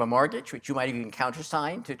 Now they have a mortgage, which you might even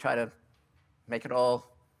countersign to try to make it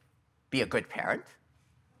all be a good parent.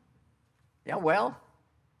 Yeah, well,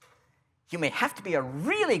 you may have to be a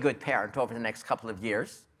really good parent over the next couple of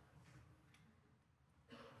years.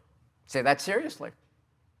 Say that seriously.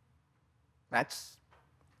 That's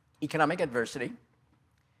economic adversity.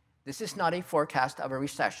 This is not a forecast of a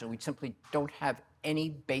recession. We simply don't have any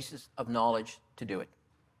basis of knowledge to do it.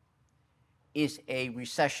 Is a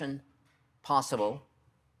recession possible?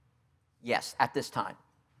 Yes, at this time.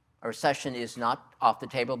 A recession is not off the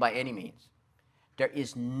table by any means. There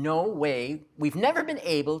is no way, we've never been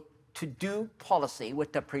able to do policy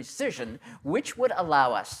with the precision which would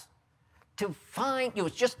allow us to find,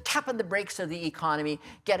 just tap on the brakes of the economy,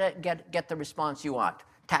 get the response you want.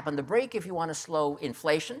 Tap on the brake if you want to slow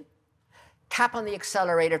inflation. tap on the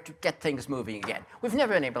accelerator to get things moving again. We've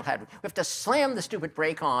never been able to have it. We have to slam the stupid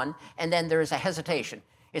brake on, and then there is a hesitation.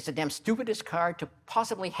 It's the damn stupidest car to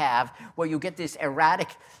possibly have, where you get this erratic,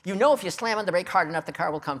 you know if you slam on the brake hard enough, the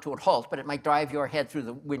car will come to a halt, but it might drive your head through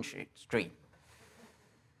the windscreen.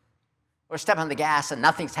 Or step on the gas and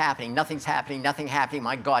nothing's happening, nothing's happening, nothing happening.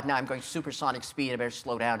 My God, now I'm going supersonic speed, I better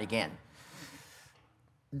slow down again.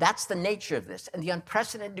 That's the nature of this. And the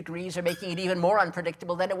unprecedented degrees are making it even more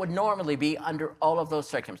unpredictable than it would normally be under all of those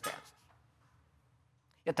circumstances.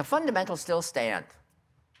 Yet the fundamentals still stand.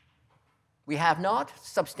 We have not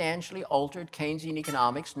substantially altered Keynesian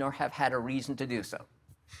economics, nor have had a reason to do so.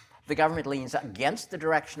 The government leans against the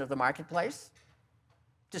direction of the marketplace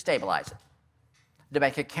to stabilize it. The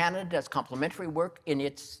Bank of Canada does complementary work in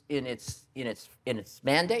its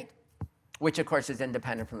mandate, which of course is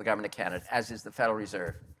independent from the Government of Canada, as is the Federal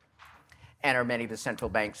Reserve, and are many of the central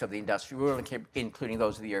banks of the industrial world, including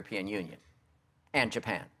those of the European Union and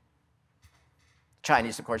Japan. China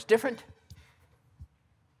is, of course, different,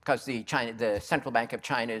 because the Central Bank of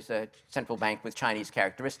China is a central bank with Chinese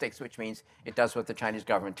characteristics, which means it does what the Chinese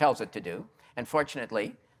government tells it to do. And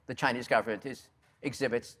fortunately, the Chinese government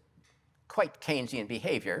exhibits quite Keynesian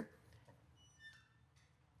behavior.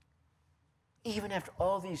 Even after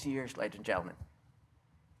all these years, ladies and gentlemen,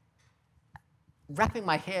 wrapping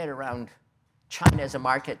my head around China as a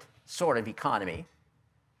market sort of economy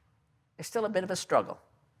is still a bit of a struggle,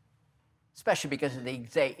 especially because they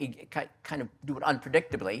kind of do it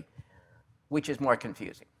unpredictably, which is more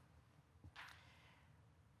confusing.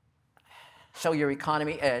 So your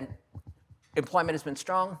economy and employment has been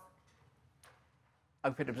strong.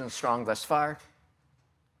 Output has been strong thus far.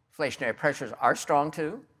 Inflationary pressures are strong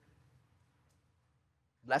too.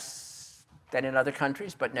 Less than in other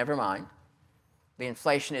countries, but never mind. The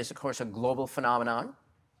inflation is, of course, a global phenomenon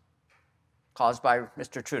caused by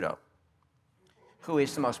Mr. Trudeau, who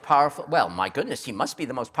is the most powerful, well, my goodness, he must be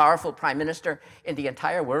the most powerful prime minister in the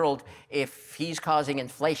entire world if he's causing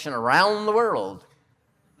inflation around the world.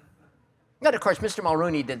 But of course, Mr.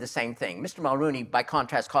 Mulrooney did the same thing. Mr. Mulrooney, by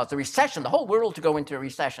contrast, caused the recession, the whole world to go into a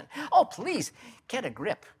recession. Oh, please, get a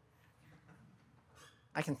grip.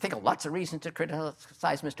 I can think of lots of reasons to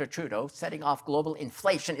criticize Mr. Trudeau. Setting off global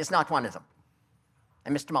inflation is not one of them.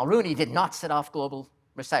 And Mr. Mulrooney did not set off global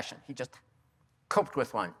recession. He just coped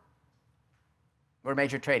with one. We're a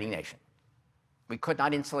major trading nation. We could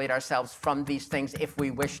not insulate ourselves from these things if we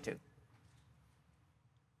wished to.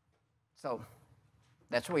 So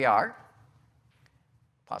that's where we are.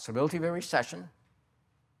 Possibility of a recession,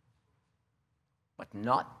 but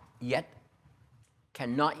cannot yet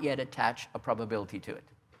attach a probability to it.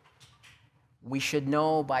 We should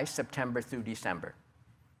know by September through December,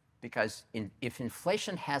 because if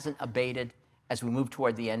inflation hasn't abated as we move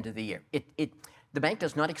toward the end of the year, the bank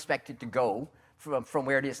does not expect it to go from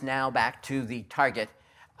where it is now back to the target,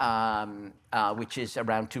 which is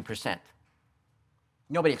around 2%.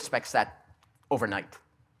 Nobody expects that overnight.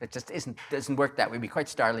 It just doesn't work that way. It'd be quite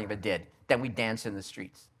startling if it did. Then we'd dance in the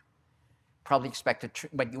streets. Probably expect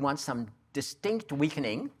but you want some distinct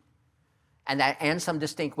weakening, and some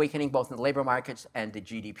distinct weakening both in the labor markets and the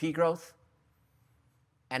GDP growth,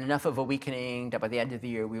 and enough of a weakening that by the end of the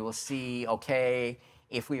year we will see, okay,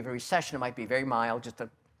 if we have a recession, it might be very mild, just a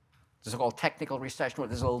so-called technical recession where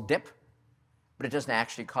there's a little dip, but it doesn't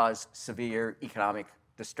actually cause severe economic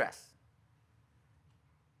distress.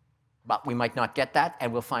 But we might not get that,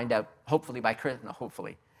 and we'll find out hopefully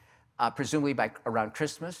presumably by around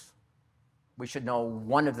Christmas. We should know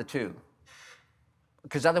one of the two,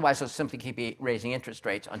 because otherwise they'll simply keep raising interest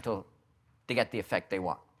rates until they get the effect they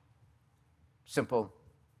want. Simple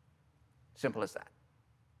as that.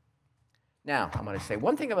 Now, I'm going to say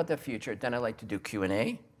one thing about the future, then I like to do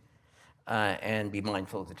Q&A and be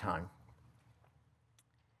mindful of the time.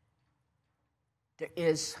 There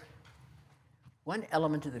is one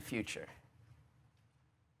element of the future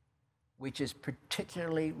which is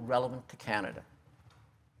particularly relevant to Canada.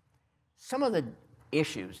 Some of the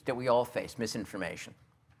issues that we all face, misinformation,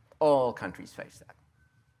 all countries face that.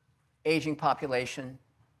 Aging population.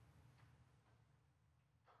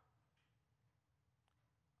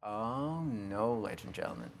 Oh no, ladies and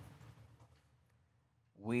gentlemen.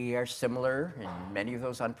 We are similar in many of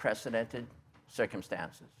those unprecedented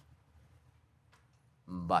circumstances,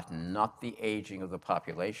 but not the aging of the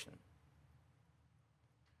population.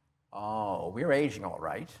 Oh, we're aging all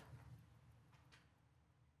right.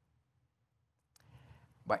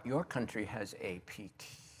 But your country has a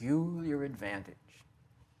peculiar advantage.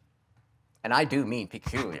 And I do mean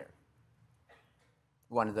peculiar.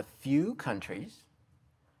 One of the few countries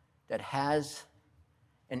that has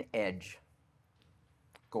an edge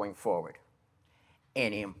going forward.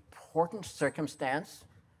 an important circumstance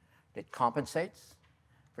that compensates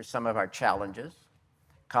for some of our challenges,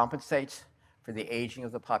 compensates for the aging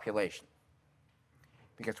of the population.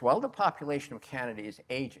 Because while the population of Canada is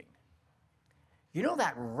aging, you know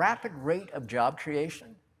that rapid rate of job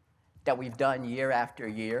creation that we've done year after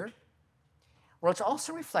year? Well, it's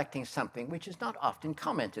also reflecting something which is not often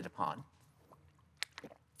commented upon.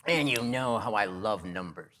 And you know how I love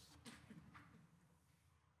numbers.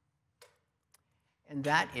 And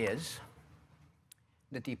that is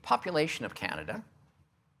that the population of Canada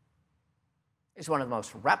is one of the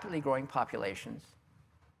most rapidly growing populations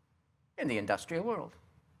in the industrial world.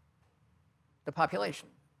 The population.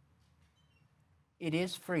 It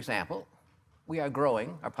is, for example, we are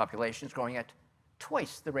growing, our population is growing at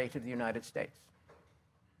twice the rate of the United States.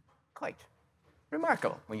 Quite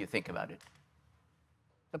remarkable when you think about it.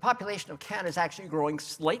 The population of Canada is actually growing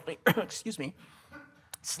slightly, excuse me,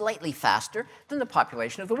 slightly faster than the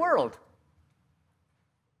population of the world.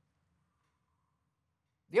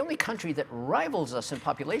 The only country that rivals us in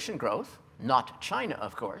population growth, not China,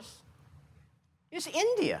 of course, is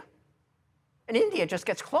India. And India just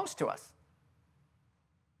gets close to us.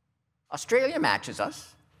 Australia matches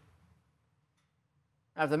us.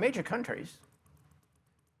 Out of the major countries,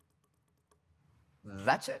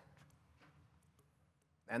 that's it.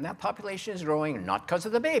 And that population is growing not because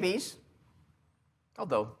of the babies,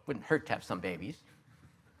 although it wouldn't hurt to have some babies.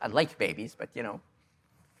 I like babies, but you know,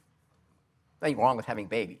 nothing wrong with having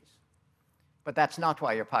babies. But that's not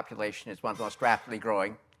why your population is one of the most rapidly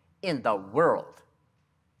growing in the world.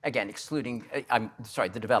 Again, excluding,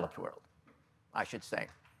 the developed world, I should say.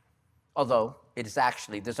 Although it is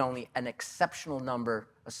actually, there's only an exceptional number,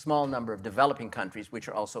 a small number of developing countries which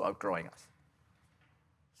are also outgrowing us.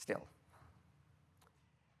 Still.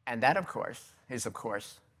 And that, of course, is,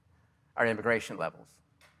 our immigration levels.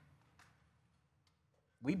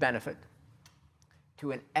 We benefit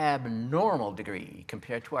to an abnormal degree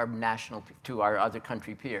compared to our other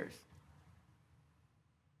country peers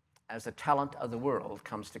as the talent of the world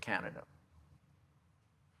comes to Canada.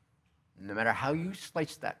 No matter how you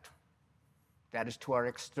slice that, that is to our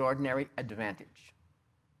extraordinary advantage.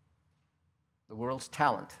 The world's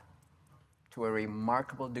talent, to a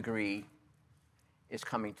remarkable degree, is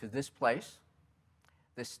coming to this place.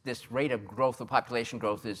 This rate of growth, of population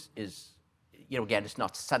growth is, again, it's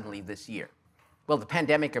not suddenly this year. Well, the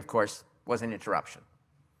pandemic, of course, was an interruption.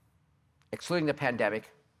 Excluding the pandemic,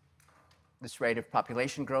 this rate of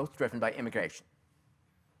population growth driven by immigration.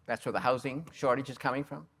 That's where the housing shortage is coming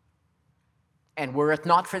from. And were it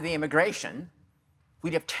not for the immigration,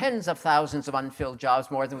 we'd have tens of thousands of unfilled jobs,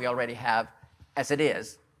 more than we already have as it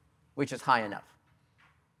is, which is high enough.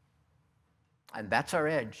 And that's our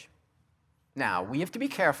edge. Now, we have to be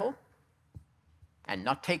careful and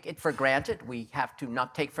not take it for granted. We have to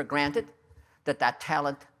not take for granted that that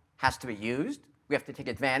talent has to be used. We have to take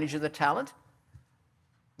advantage of the talent.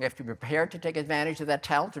 We have to be prepared to take advantage of that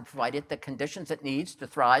talent and provide it the conditions it needs to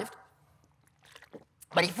thrive.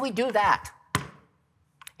 But if we do that,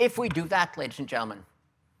 ladies and gentlemen,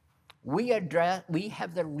 we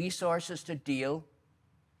have the resources to deal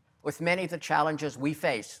with many of the challenges we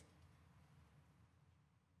face.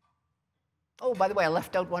 Oh, by the way, I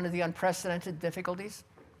left out one of the unprecedented difficulties.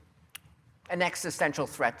 An existential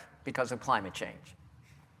threat because of climate change.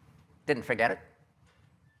 Didn't forget it.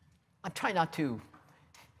 I'm trying not to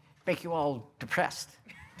make you all depressed.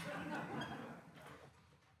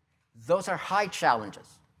 Those are high challenges,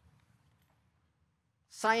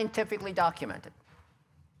 scientifically documented,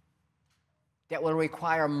 that will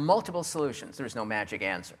require multiple solutions. There's no magic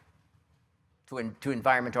answer to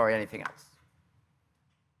environment or anything else.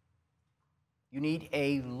 You need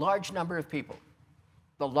a large number of people,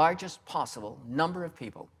 the largest possible number of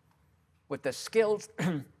people, with the skills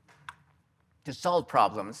to solve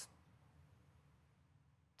problems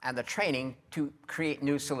and the training to create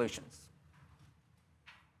new solutions.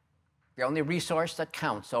 The only resource that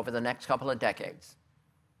counts over the next couple of decades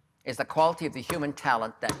is the quality of the human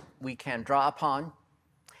talent that we can draw upon,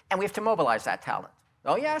 and we have to mobilize that talent.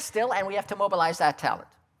 Oh yeah, still, and we have to mobilize that talent.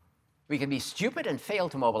 We can be stupid and fail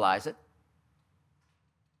to mobilize it.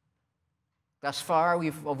 Thus far,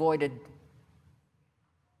 we've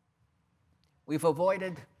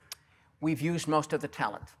used most of the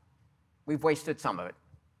talent. We've wasted some of it.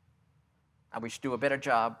 And we should do a better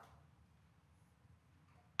job.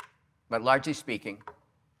 But largely speaking,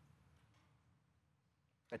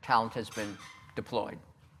 the talent has been deployed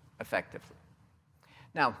effectively.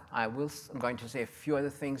 Now, I'm going to say a few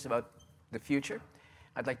other things about the future.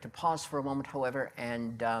 I'd like to pause for a moment, however,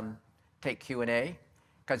 and take Q&A.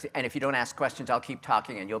 And if you don't ask questions, I'll keep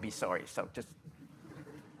talking and you'll be sorry. So just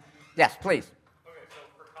Yes, please. Okay, so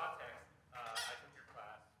for context, I took your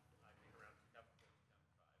class, I think around 2004,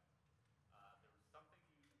 2005. There was something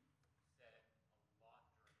you said a lot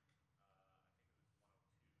during, I think it was 102,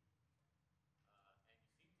 and you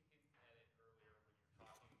seemed to hint at it earlier when you were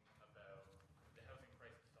talking about the housing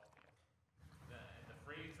crisis solving. And the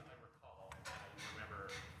phrase I recall, and I remember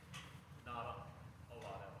not a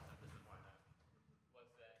lot else, and this is why I'm asking, was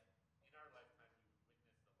that in our lifetime we would witness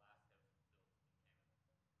the last houses built in Canada.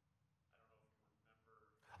 I don't know if you remember.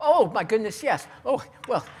 Oh, my goodness, yes. Oh,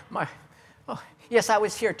 well, yes, I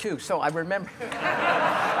was here too, so I remember.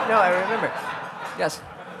 No, I remember. Yes.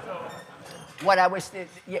 So, What I was, the phrase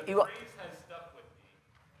has stuck with me,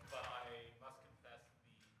 but I must confess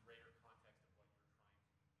the greater context of what you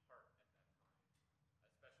were trying to impart at that time,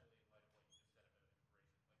 especially in light of what you just said about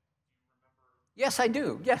immigration. Like, do you remember? yes, I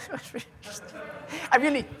do. Yes, I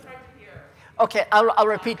really. Okay, I'll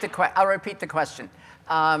repeat the question.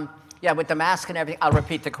 Yeah, with the mask and everything, I'll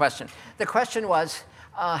repeat the question. The question was,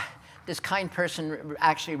 this kind person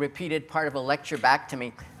actually repeated part of a lecture back to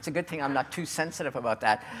me. It's a good thing I'm not too sensitive about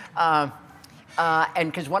that.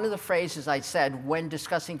 And because one of the phrases I said when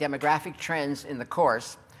discussing demographic trends in the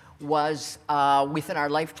course was, within our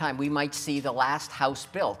lifetime, we might see the last house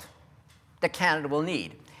built that Canada will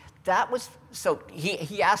need. That was, so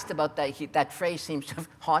he asked about that. That phrase seems to have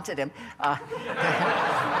haunted him.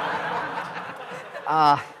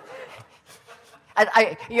 And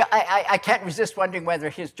I can't resist wondering whether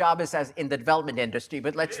his job is as in the development industry,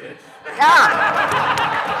 but let's, Okay,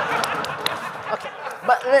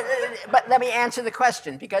 but let me answer the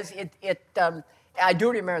question, because I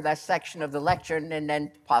do remember that section of the lecture, and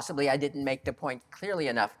then possibly I didn't make the point clearly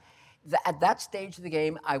enough. At that stage of the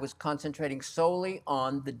game, I was concentrating solely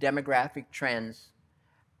on the demographic trends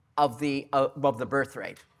of the birth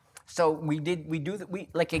rate. So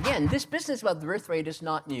like again, this business about the birth rate is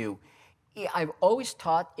not new. I've always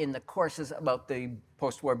taught in the courses about the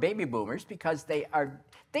post-war baby boomers because they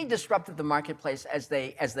disrupted the marketplace as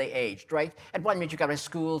they aged, right? At one minute you got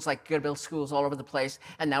schools, like you got to build schools all over the place,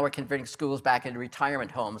 and now we're converting schools back into retirement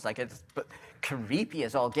homes, like it's creepy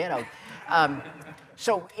as all get out.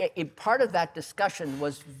 So part of that discussion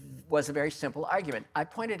was a very simple argument. I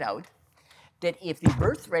pointed out that if the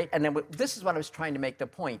birth rate, and then this is what I was trying to make the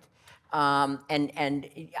point, and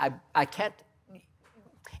I can't.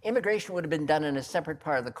 Immigration would have been done in a separate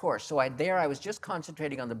part of the course. So I was just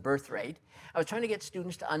concentrating on the birth rate. I was trying to get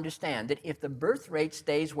students to understand that if the birth rate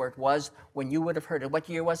stays where it was when you would have heard it, what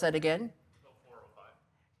year was that again?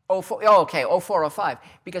 0405. Oh, okay, 0405.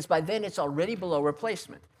 Because by then it's already below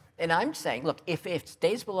replacement. And I'm saying, look, if it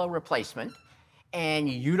stays below replacement and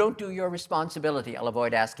you don't do your responsibility, I'll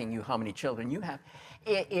avoid asking you how many children you have.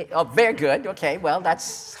 Oh, very good. Okay, well,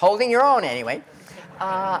 that's holding your own anyway.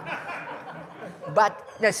 But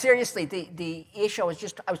no, seriously, the issue was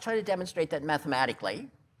I was trying to demonstrate that mathematically,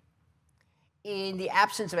 in the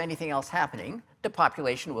absence of anything else happening, the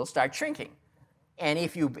population will start shrinking. And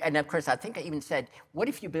of course, I think I even said, what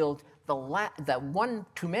if you build the one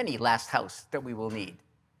too many last house that we will need?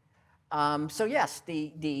 So yes,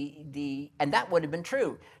 and that would have been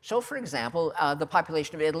true. So for example, the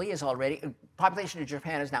population of Italy is population of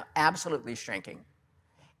Japan is now absolutely shrinking.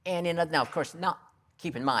 And now, of course,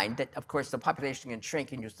 keep in mind that, of course, the population can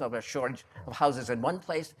shrink and you still have a shortage of houses in one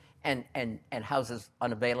place and houses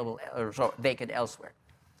unavailable or vacant elsewhere.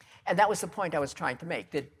 And that was the point I was trying to make,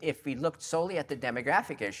 that if we looked solely at the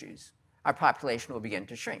demographic issues, our population will begin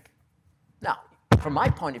to shrink. Now, from my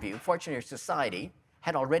point of view, fortunately, society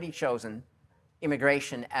had already chosen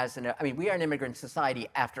immigration as we are an immigrant society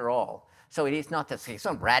after all. So it is not to say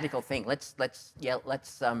some radical thing.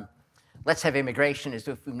 Let's have immigration as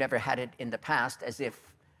if we've never had it in the past, as if,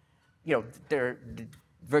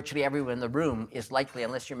 virtually everyone in the room is likely,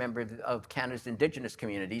 unless you're a member of Canada's Indigenous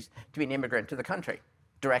communities, to be an immigrant to the country,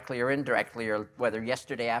 directly or indirectly, or whether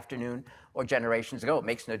yesterday afternoon or generations ago. It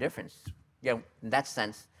makes no difference. In that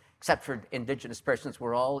sense, except for Indigenous persons,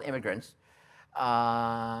 we're all immigrants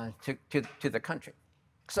to the country.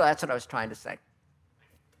 So that's what I was trying to say.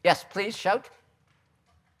 Yes, please, shout.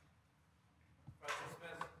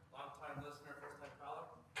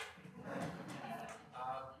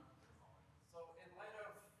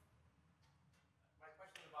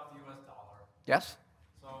 Yes?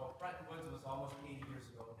 So Bretton Woods was almost 80 years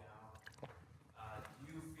ago now. Do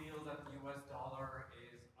you feel that the US dollar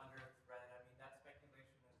is under threat? I mean, that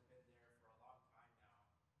speculation has been there for a long time now.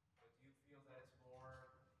 But do you feel that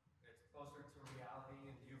it's closer to reality,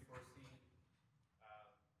 and do you foresee the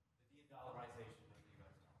de-dollarization of the US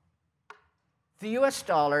dollar? The US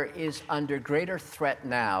dollar is under greater threat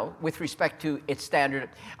now with respect to its standard.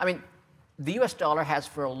 the US dollar has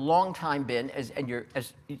for a long time been,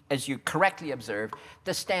 as you correctly observed,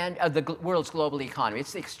 the stand of the world's global economy.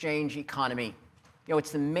 It's the exchange economy. You know,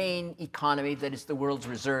 it's the main economy that is the world's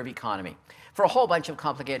reserve economy. For a whole bunch of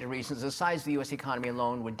complicated reasons, the size of the US economy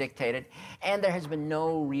alone would dictate it, and there has been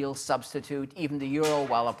no real substitute. Even the euro,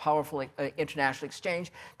 while a powerful international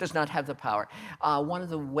exchange, does not have the power. One of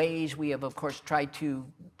the ways we have, of course, tried to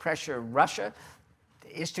pressure Russia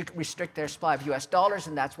is to restrict their supply of US dollars,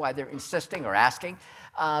 and that's why they're insisting or asking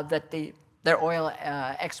that their oil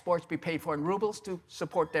exports be paid for in rubles to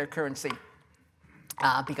support their currency.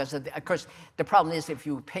 Because of course, the problem is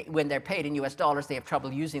when they're paid in US dollars, they have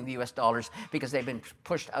trouble using the US dollars because they've been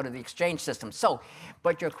pushed out of the exchange system. So,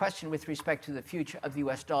 but your question with respect to the future of the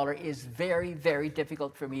US dollar is very, very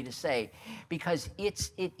difficult for me to say, because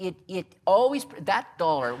that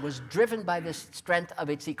dollar was driven by the strength of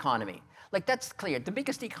its economy. Like, that's clear. The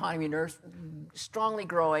biggest economy on earth, strongly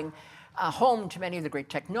growing, home to many of the great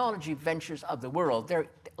technology ventures of the world. There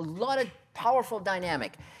a lot of powerful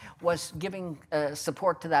dynamic was giving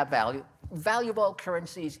support to that value. Value of all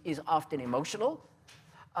currencies is often emotional,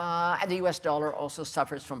 and the US dollar also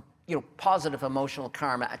suffers from positive emotional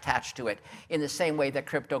karma attached to it, in the same way that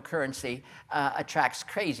cryptocurrency attracts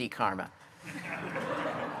crazy karma.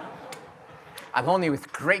 I'm only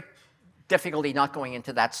with great difficulty not going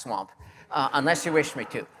into that swamp, unless you wish me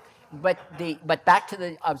to. But back to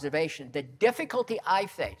the observation, the difficulty I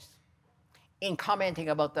face in commenting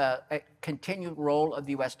about the continued role of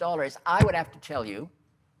the US dollar is I would have to tell you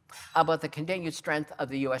about the continued strength of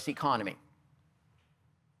the US economy.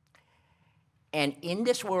 And in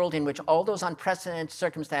this world in which all those unprecedented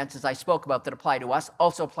circumstances I spoke about that apply to us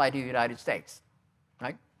also apply to the United States,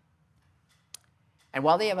 right? And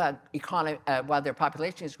while they have an economy, while their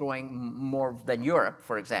population is growing more than Europe,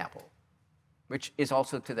 for example, which is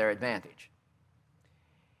also to their advantage,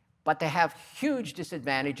 but they have huge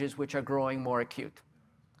disadvantages which are growing more acute.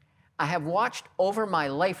 I have watched over my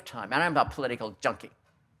lifetime, and I'm not a political junkie,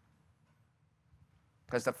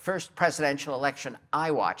 because the first presidential election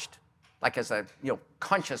I watched, like as a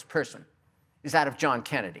conscious person, is that of John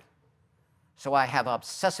Kennedy. So I have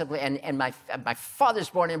obsessively, and my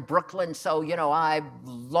father's born in Brooklyn, so I have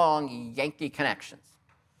long Yankee connections.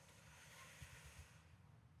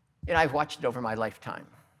 I've watched it over my lifetime.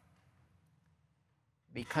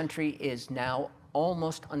 The country is now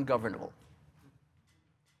almost ungovernable.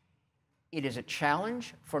 It is a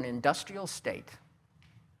challenge for an industrial state,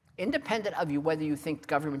 independent of whether you think the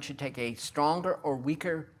government should take a stronger or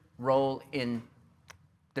weaker role in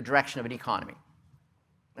the direction of an economy.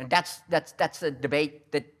 And that's a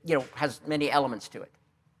debate that has many elements to it.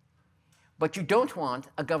 But you don't want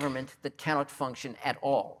a government that cannot function at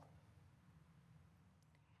all.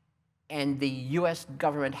 And the US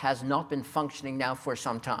government has not been functioning now for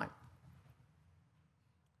some time.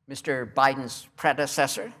 Mr. Biden's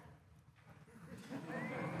predecessor,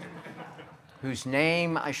 whose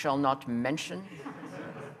name I shall not mention,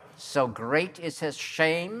 so great is his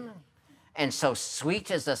shame, and so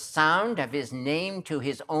sweet is the sound of his name to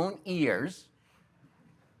his own ears,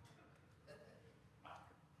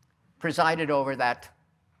 presided over that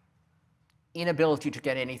inability to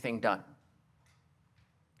get anything done.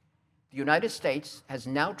 The United States has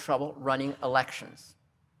now trouble running elections.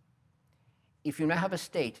 If you now have a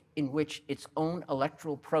state in which its own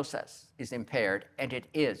electoral process is impaired, and it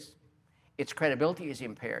is, its credibility is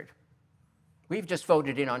impaired. We've just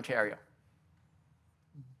voted in Ontario.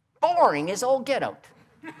 Boring as all get out.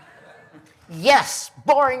 Yes,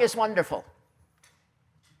 boring is wonderful.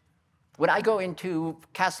 When I go in to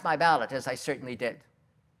cast my ballot, as I certainly did,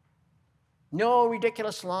 no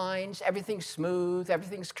ridiculous lines, everything's smooth,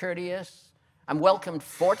 everything's courteous. I'm welcomed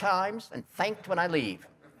 4 times and thanked when I leave.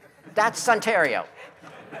 That's Ontario.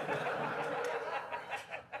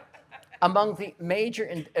 Among the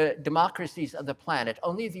major democracies of the planet,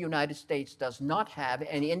 only the United States does not have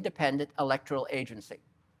an independent electoral agency.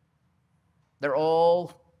 They're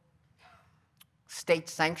all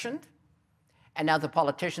state-sanctioned, and now the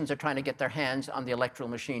politicians are trying to get their hands on the electoral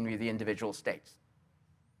machinery of the individual states.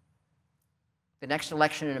 The next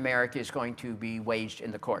election in America is going to be waged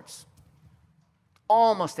in the courts.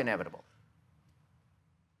 Almost inevitable,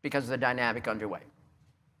 because of the dynamic underway.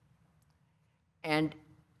 And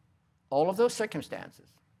all of those circumstances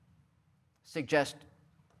suggest,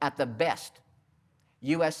 at the best,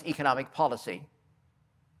 US economic policy.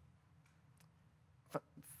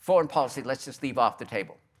 Foreign policy, let's just leave off the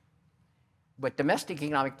table. But domestic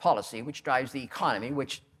economic policy, which drives the economy,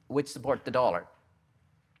 which would support the dollar,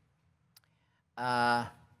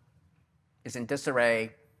 is in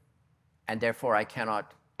disarray, and therefore I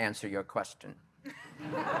cannot answer your question.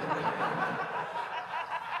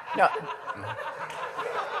 No.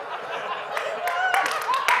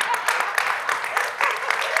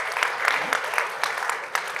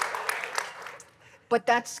 But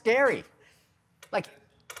that's scary. Like,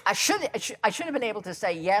 I should have been able to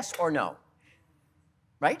say yes or no,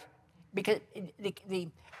 right? Because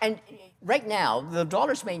and right now the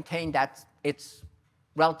dollar's maintained its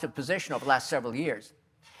relative position over the last several years,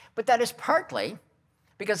 but that is partly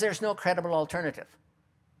because there's no credible alternative.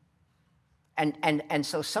 And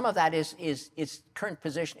so some of that is its current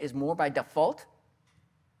position is more by default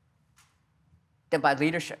than by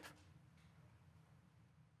leadership.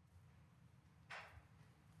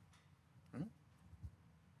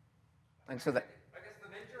 And so that. I guess the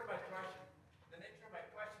nature of my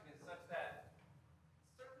question is such that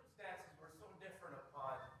circumstances were so different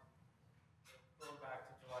upon going back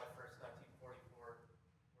to July 1st, 1944,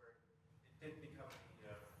 where it did become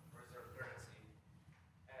the reserve currency,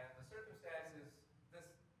 and the circumstances this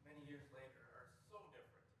many years later are so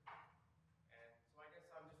different. And so I guess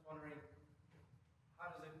I'm just wondering,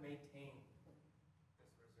 how does it maintain this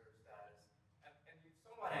reserve status? And you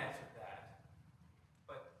somewhat answered that.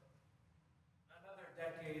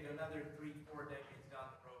 Decade, another 3-4 decades down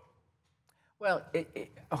the road. Well,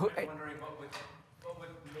 I'm wondering what would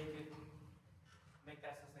make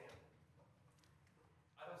that sustainable.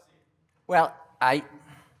 I don't see it. Well,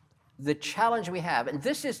 the challenge we have, and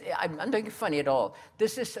this is, I'm not being funny at all,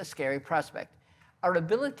 this is a scary prospect. Our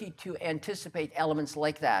ability to anticipate elements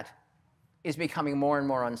like that is becoming more and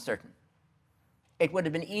more uncertain. It would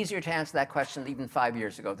have been easier to answer that question even 5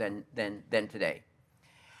 years ago than today.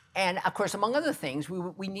 And of course, among other things,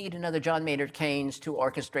 we need another John Maynard Keynes to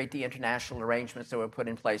orchestrate the international arrangements that were put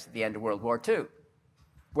in place at the end of World War II,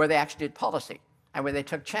 where they actually did policy and where they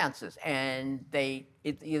took chances and they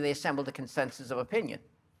assembled a consensus of opinion.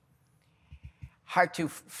 Hard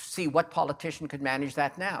to see what politician could manage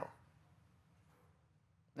that now.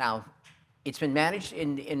 Now, it's been managed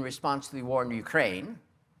in response to the war in Ukraine,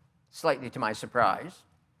 slightly to my surprise.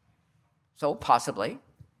 So possibly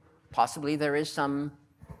there is some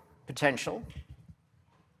potential.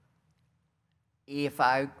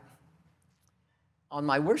 On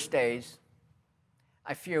my worst days,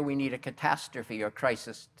 I fear we need a catastrophe or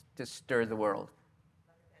crisis to stir the world.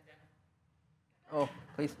 Oh,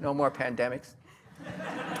 please, no more pandemics.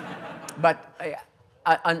 But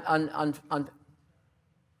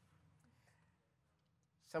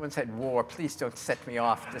someone said war. Please don't set me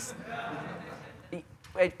off.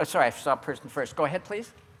 Sorry, I saw a person first. Go ahead,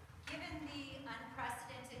 please.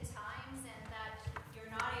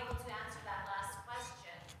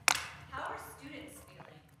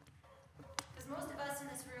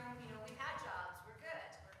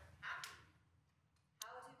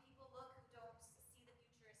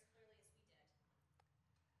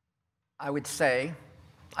 I would say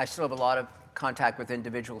I still have a lot of contact with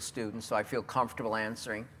individual students, so I feel comfortable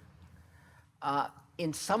answering.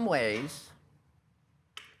 In some ways,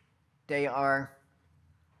 they are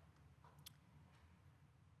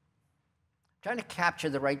trying to capture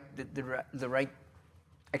the right,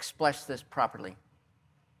 express this properly.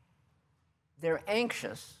 They're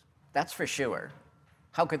anxious, that's for sure.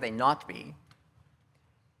 How could they not be?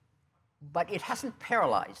 But it hasn't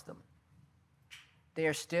paralyzed them. They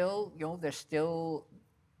are still, they're still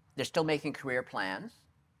making career plans.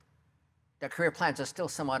 Their career plans are still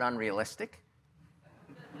somewhat unrealistic,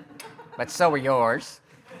 but so are yours.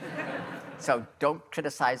 So don't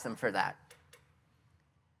criticize them for that.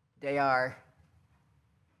 They are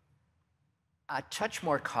a touch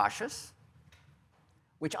more cautious,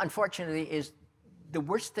 which unfortunately is the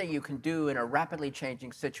worst thing you can do in a rapidly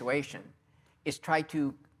changing situation, is try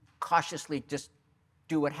to cautiously just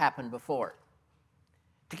do what happened before.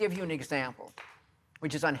 To give you an example,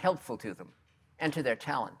 which is unhelpful to them and to their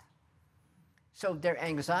talent. So their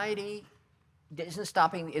anxiety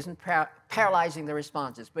isn't paralyzing their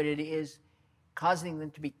responses, but it is causing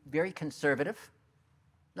them to be very conservative,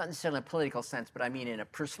 not necessarily in a political sense, but I mean in a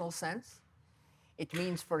personal sense. It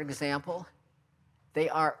means, for example, they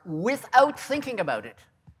are, without thinking about it,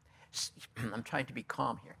 I'm trying to be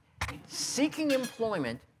calm here, seeking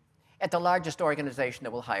employment at the largest organization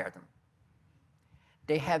that will hire them.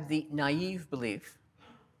 They have the naive belief,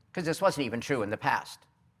 because this wasn't even true in the past,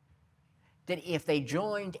 that if they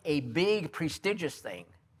joined a big, prestigious thing,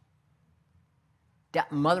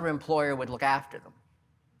 that mother employer would look after them.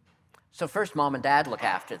 So first, mom and dad look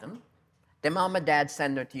after them. Then mom and dad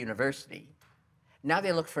send them to university. Now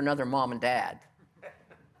they look for another mom and dad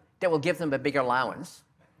that will give them a bigger allowance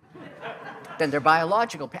than their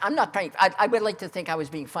biological parents. I'm not trying, I would like to think I was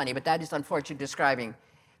being funny, but that is unfortunately describing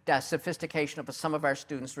the sophistication of some of our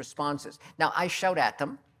students' responses. Now, I shout at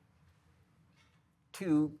them.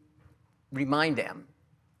 to remind them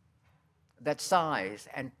that size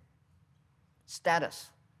and status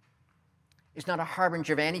is not a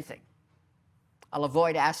harbinger of anything. I'll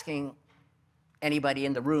avoid asking anybody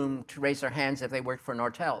in the room to raise their hands if they work for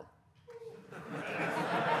Nortel.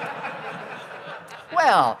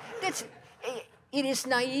 Well, it is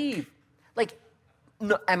naive. Like,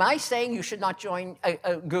 no, am I saying you should not join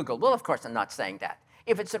Google? Well, of course I'm not saying that.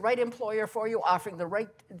 If it's the right employer for you, offering the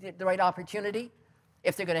right opportunity,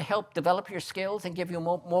 if they're going to help develop your skills and give you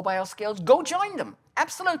mobile skills, go join them.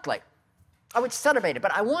 Absolutely. I would celebrate it,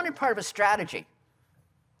 but I wanted part of a strategy.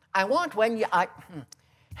 I want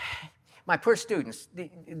my poor students,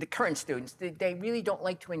 the current students, they really don't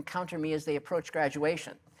like to encounter me as they approach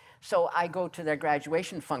graduation. So I go to their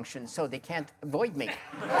graduation function so they can't avoid me.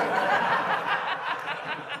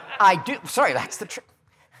 I do. Sorry, that's the truth.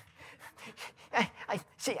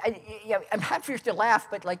 I'm happy for you to laugh,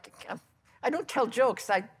 but like, I don't tell jokes.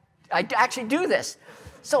 I actually do this.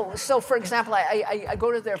 So for example, I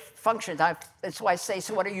go to their functions. That's why I say,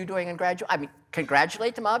 so what are you doing in graduate? I mean,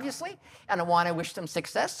 congratulate them, obviously, and I want to wish them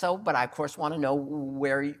success. But I, of course, want to know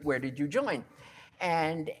where did you join?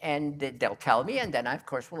 And they'll tell me, and then I, of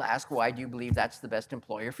course, will ask, why do you believe that's the best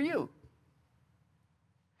employer for you?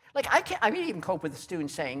 Like, I may even cope with a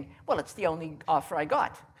student saying, well, it's the only offer I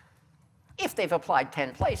got. If they've applied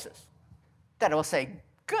 10 places, then I will say,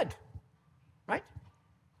 good, right?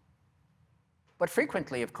 But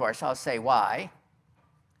frequently, of course, I'll say, why?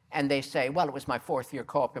 And they say, well, it was my 4th-year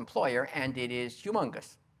co-op employer, and it is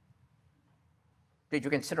humongous. Did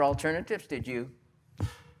you consider alternatives? Did you?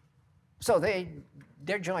 So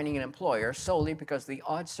they're joining an employer solely because of the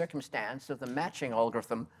odd circumstance of the matching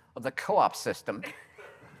algorithm of the co-op system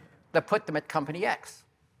that put them at company X.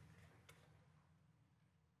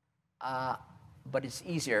 But it's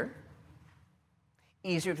easier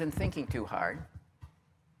than thinking too hard.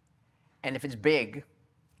 And if it's big,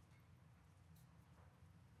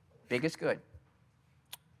 big is good.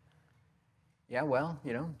 Yeah, well,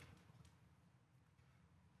 you know,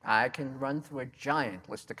 I can run through a giant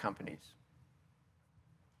list of companies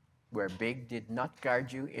where big did not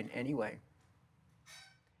guard you in any way.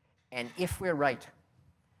 And if we're right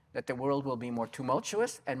that the world will be more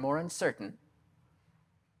tumultuous and more uncertain,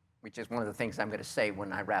 which is one of the things I'm going to say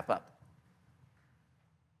when I wrap up,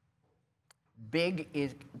 big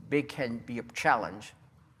can be a challenge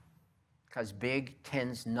because big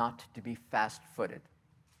tends not to be fast-footed.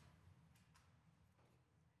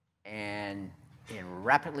 And in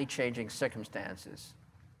rapidly changing circumstances,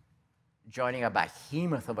 joining a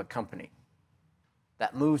behemoth of a company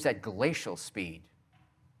that moves at glacial speed,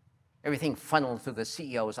 everything funneled through the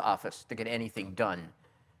CEO's office to get anything done,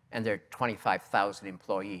 and there are 25,000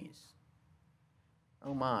 employees.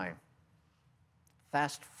 Oh my.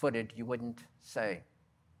 Fast-footed, you wouldn't say.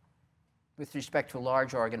 With respect to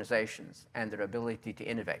large organizations and their ability to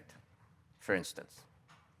innovate, for instance.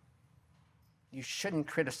 You shouldn't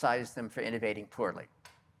criticize them for innovating poorly.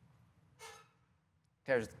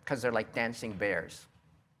 Because they're like dancing bears.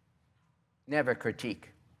 Never critique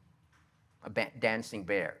a dancing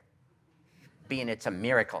bear, being it's a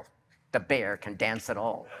miracle. The bear can dance at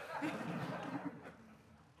all.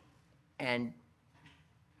 And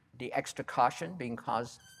the extra caution being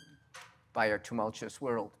caused by our tumultuous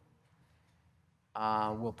world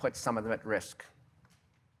will put some of them at risk.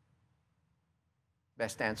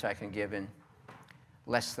 Best answer I can give in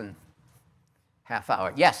less than half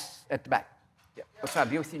hour. Yes, at the back. Yeah. What's up?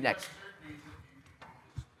 Be with you next.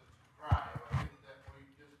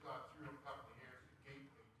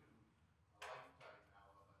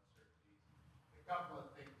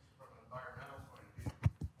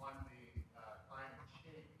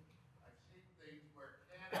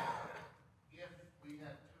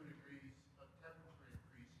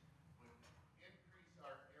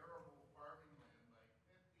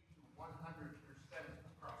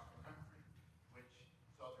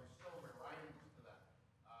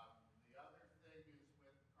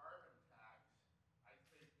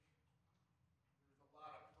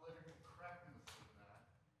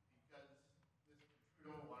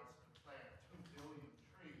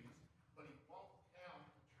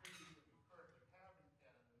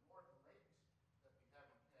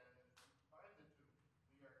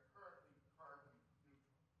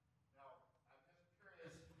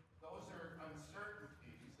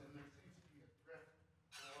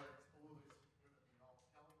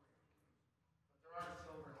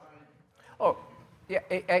 Oh, yeah,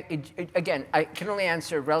 again, I can only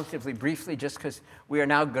answer relatively briefly just because we are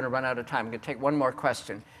now going to run out of time. I'm going to take one more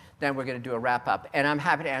question, then we're going to do a wrap-up. And I'm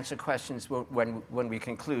happy to answer questions when we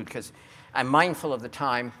conclude because I'm mindful of the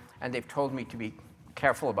time, and they've told me to be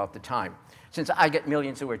careful about the time. Since I get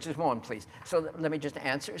millions of words, just one, please. So let me just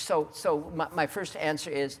answer. So my first answer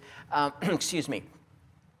is, excuse me.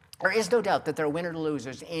 There is no doubt that there are winners and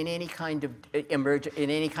losers in any kind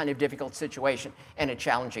of difficult situation, and a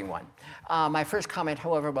challenging one. My first comment,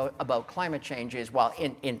 however, about climate change is, while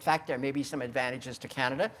in fact there may be some advantages to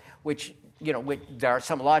Canada, which there are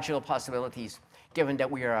some logical possibilities, given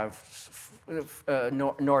that we are a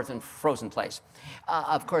northern frozen place.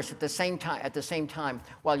 Of course, at the same time,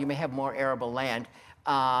 while you may have more arable land,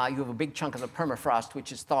 you have a big chunk of the permafrost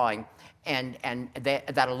which is thawing, and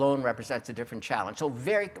that alone represents a different challenge. So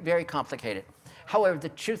very, very complicated. However, the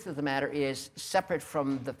truth of the matter is, separate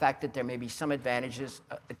from the fact that there may be some advantages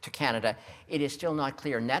to Canada, it is still not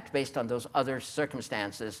clear net based on those other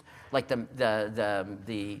circumstances, like the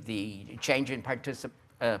change in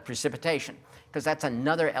precipitation, because that's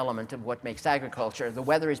another element of what makes agriculture. The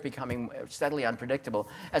weather is becoming steadily unpredictable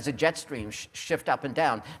as the jet streams shift up and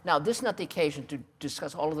down. Now, this is not the occasion to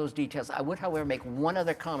discuss all of those details. I would, however, make one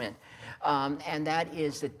other comment, and that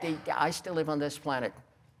is that I still live on this planet,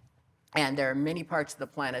 and there are many parts of the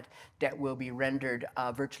planet that will be rendered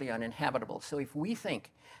virtually uninhabitable. So if we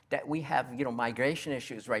think that we have migration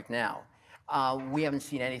issues right now, we haven't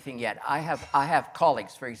seen anything yet. I have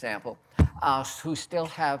colleagues, for example, who still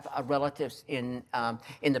have relatives in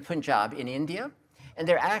the Punjab in India, and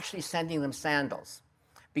they're actually sending them sandals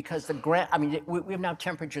because we have now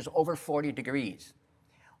temperatures over 40 degrees,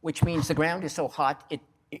 which means the ground is so hot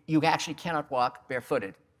you actually cannot walk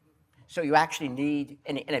barefooted. So you actually need,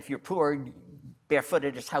 and if you're poor,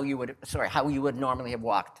 barefooted is how you would normally have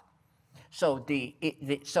walked. So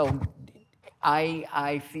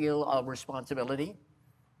I feel a responsibility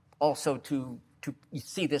also to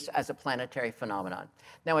see this as a planetary phenomenon.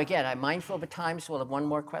 Now, again, I'm mindful of the time, so we'll have one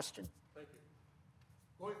more question. Thank you.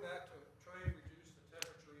 Going back to try and reduce the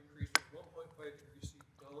temperature increase from 1.5 degrees C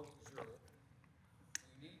down to 0,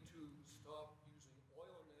 we need to stop using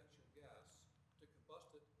oil and natural gas to combust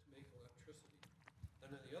it to make electricity.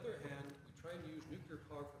 And on the other hand, we try and use nuclear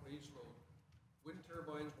power for base load, wind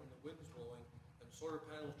turbines when the wind is blowing, and solar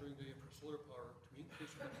panels during the day for solar power to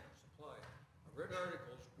increase electrical supply. I've read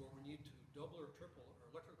articles where we need to double or triple our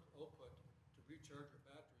electrical output to recharge our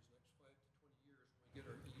batteries the next 5 to 20 years when we get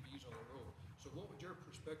our EVs on the road. So what would your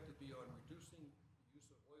perspective be on reducing the use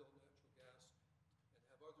of oil and natural gas and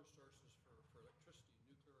have other sources for electricity,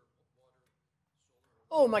 nuclear, water, solar?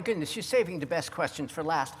 Oh my goodness, you're saving the best questions for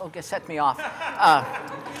last. Okay, set me off.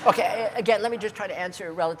 Okay, again, let me just try to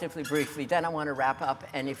answer relatively briefly. Then I want to wrap up,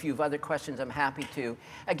 and if you have other questions, I'm happy to.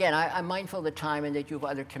 Again, I'm mindful of the time and that you have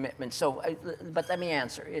other commitments. So, but let me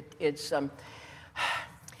answer. It's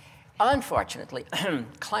unfortunately,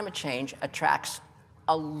 climate change attracts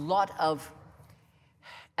a lot of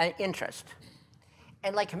interest.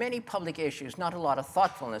 And like many public issues, not a lot of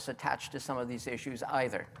thoughtfulness attached to some of these issues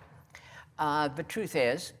either. The truth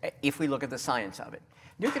is, if we look at the science of it,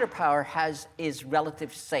 nuclear power is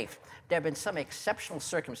relatively safe. There have been some exceptional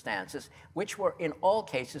circumstances which were in all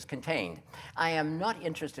cases contained. I am not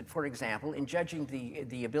interested, for example, in judging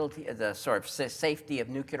the safety of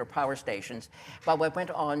nuclear power stations by what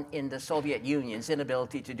went on in the Soviet Union's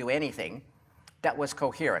inability to do anything that was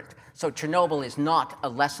coherent. So Chernobyl is not a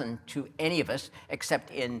lesson to any of us except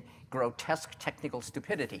in grotesque technical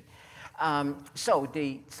stupidity. For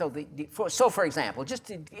example, just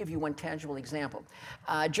to give you one tangible example,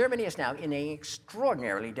 Germany is now in an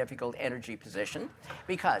extraordinarily difficult energy position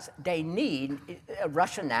because they need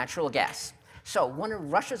Russian natural gas. So one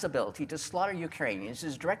of Russia's ability to slaughter Ukrainians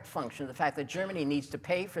is a direct function of the fact that Germany needs to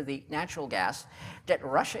pay for the natural gas that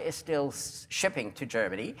Russia is still shipping to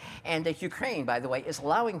Germany, and that Ukraine, by the way, is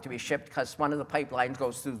allowing to be shipped because one of the pipelines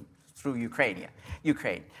goes through Ukraine.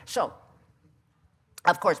 So,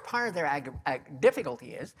 of course, part of their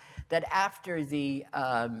difficulty is that after the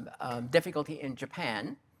difficulty in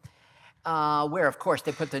Japan, where, of course,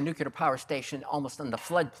 they put the nuclear power station almost on the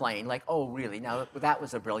floodplain, like, oh, really? Now, that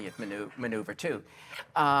was a brilliant maneuver, too.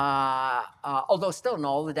 Although still in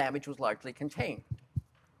all, the damage was largely contained.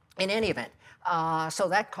 In any event, so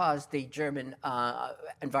that caused the German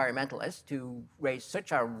environmentalists to raise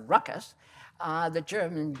such a ruckus. The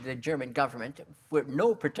German government, for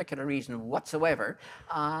no particular reason whatsoever,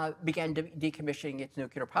 began decommissioning its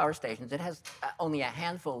nuclear power stations. It has only a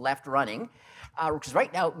handful left running, because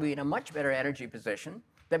right now it would be in a much better energy position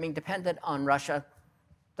than being dependent on Russia,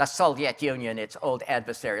 the Soviet Union, its old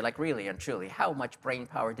adversary. Like, really and truly, how much brain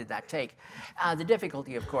power did that take? The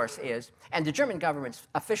difficulty, of course, is, and the German government's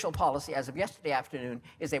official policy as of yesterday afternoon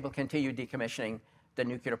is able to continue decommissioning the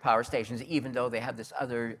nuclear power stations, even though they have this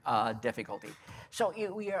other difficulty. So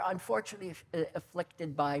we are unfortunately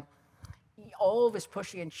afflicted by, all of this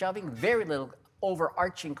pushing and shoving, very little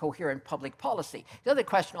overarching coherent public policy. The other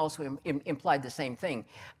question also implied the same thing.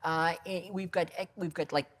 We've got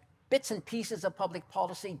like bits and pieces of public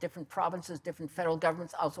policy, different provinces, different federal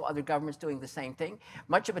governments, also other governments doing the same thing.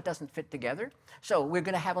 Much of it doesn't fit together. So we're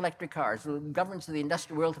going to have electric cars. The governments of the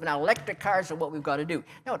industrial world have now electric cars are what we've got to do.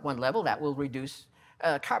 Now at one level that will reduce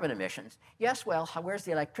carbon emissions. Yes, well, where's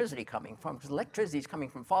the electricity coming from? Because electricity is coming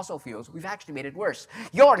from fossil fuels. We've actually made it worse.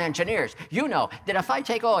 You're engineers. You know that if I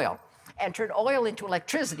take oil and turn oil into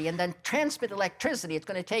electricity and then transmit electricity, it's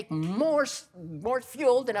going to take more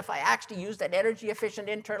fuel than if I actually use that energy-efficient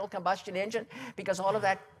internal combustion engine, because all of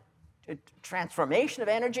that transformation of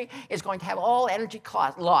energy is going to have all energy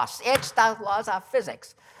loss. It's the laws of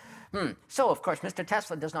physics. So, of course, Mr.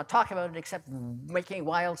 Tesla does not talk about it except making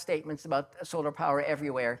wild statements about solar power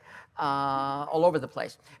everywhere, all over the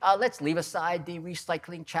place. Let's leave aside the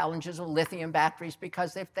recycling challenges of lithium batteries,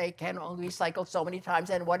 because if they can only recycle so many times,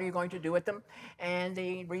 then what are you going to do with them? And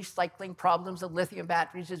the recycling problems of lithium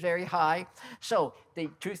batteries is very high. So the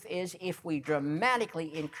truth is, if we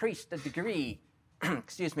dramatically increase the degree,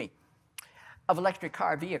 excuse me, of electric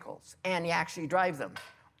car vehicles, and you actually drive them,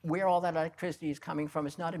 where all that electricity is coming from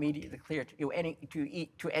is not immediately clear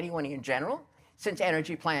to anyone in general, since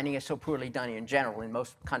energy planning is so poorly done in general in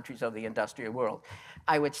most countries of the industrial world.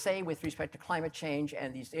 I would say with respect to climate change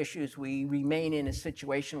and these issues, we remain in a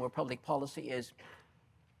situation where public policy is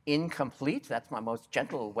incomplete. That's my most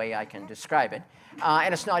gentle way I can describe it.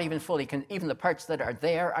 And it's not even fully, even the parts that are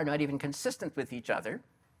there are not even consistent with each other.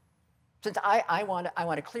 Since I want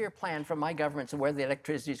a clear plan from my governments of where the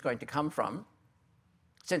electricity is going to come from,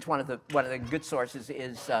 since one of the good sources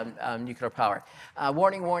is nuclear power.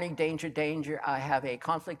 Warning, warning, danger, danger. I have a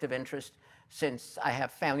conflict of interest since I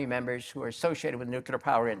have family members who are associated with the nuclear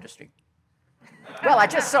power industry. Well,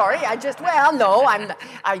 that's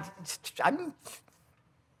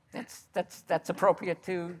appropriate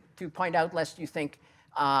to point out, lest you think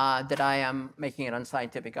that I am making an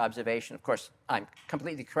unscientific observation. Of course, I'm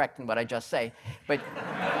completely correct in what I just say, but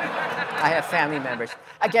I have family members.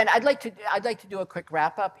 Again, I'd like to do a quick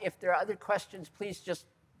wrap-up. If there are other questions, please just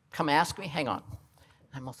come ask me. Hang on.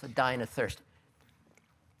 I'm also dying of thirst.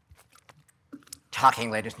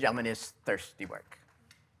 Talking, ladies and gentlemen, is thirsty work.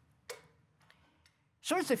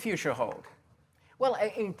 So what does the future hold? Well,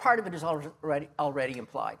 part of it is already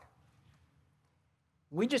implied.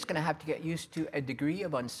 We're just going to have to get used to a degree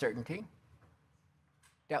of uncertainty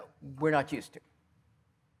that we're not used to.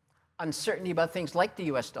 Uncertainty about things like the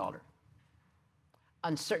US dollar.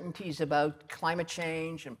 Uncertainties about climate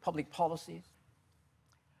change and public policies.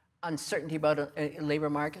 Uncertainty about labor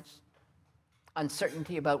markets.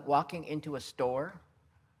 Uncertainty about walking into a store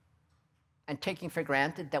and taking for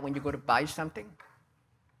granted that when you go to buy something,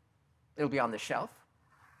 it'll be on the shelf.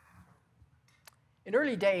 In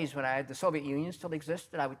early days, when the Soviet Union still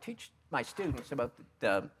existed, I would teach my students about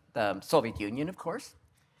the Soviet Union, of course,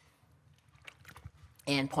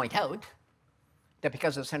 and point out that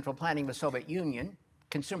because of central planning of the Soviet Union,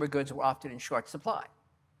 consumer goods were often in short supply.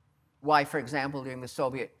 Why, for example, during the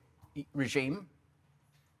Soviet regime,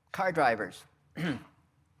 car drivers,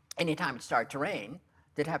 anytime it started to rain,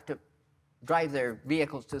 they'd have to drive their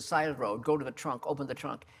vehicles to the side of the road, go to the trunk, open the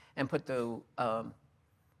trunk, and put the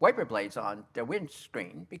wiper blades on their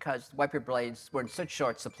windscreen, because wiper blades were in such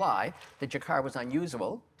short supply that your car was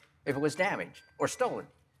unusable if it was damaged or stolen.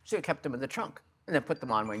 So you kept them in the trunk and then put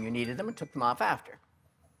them on when you needed them and took them off after.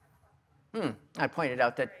 I pointed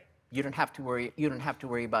out that you don't have to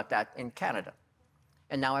worry about that in Canada.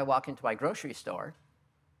 And now I walk into my grocery store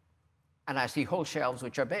and I see whole shelves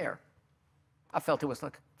which are bare. I felt it was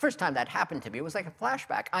like, first time that happened to me, it was like a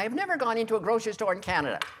flashback. I have never gone into a grocery store in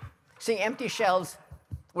Canada seeing empty shelves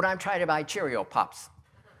when I'm trying to buy Cheerio Pops,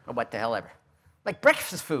 or what the hell ever. Like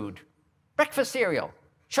breakfast food, breakfast cereal,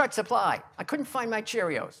 short supply. I couldn't find my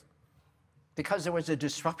Cheerios because there was a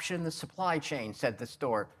disruption in the supply chain, said the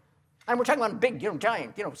store. And we're talking about a big,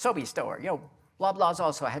 giant, Sobe store. Loblaws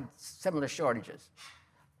also had similar shortages.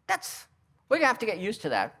 We're gonna have to get used to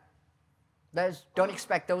that. Don't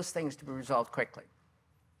expect those things to be resolved quickly.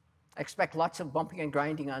 Expect lots of bumping and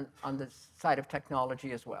grinding on the side of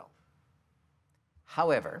technology as well.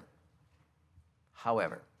 However,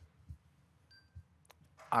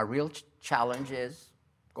 our real challenge is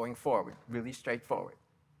going forward, really straightforward.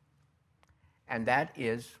 And that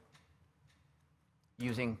is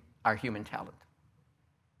using our human talent.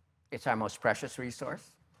 It's our most precious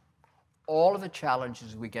resource. All of the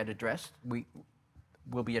challenges we get addressed,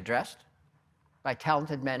 will be addressed by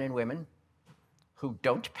talented men and women who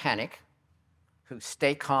don't panic, who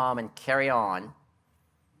stay calm and carry on,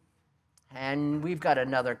 And we've got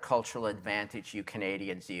another cultural advantage, you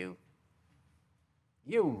Canadians, you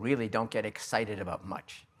really don't get excited about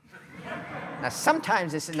much. Now,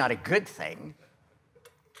 sometimes this is not a good thing,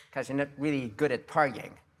 because you're not really good at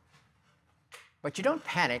partying. But you don't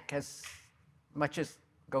panic as much as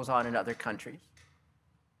goes on in other countries.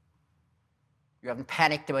 You haven't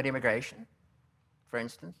panicked about immigration, for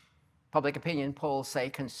instance. Public opinion polls say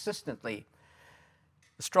consistently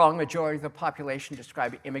the strong majority of the population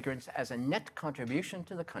describe immigrants as a net contribution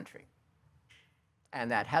to the country. And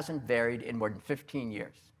that hasn't varied in more than 15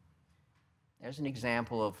 years. There's an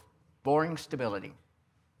example of boring stability.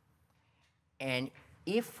 And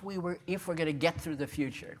if we're going to get through the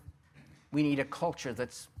future, we need a culture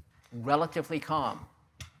that's relatively calm.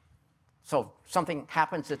 So something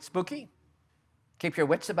happens that's spooky, keep your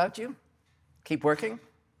wits about you, keep working.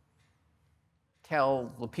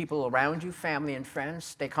 Tell the people around you, family and friends,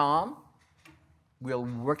 stay calm. We'll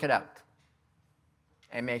work it out.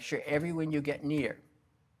 And make sure everyone you get near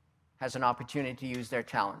has an opportunity to use their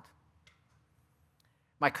talent.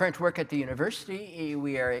 My current work at the university,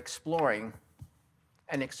 we are exploring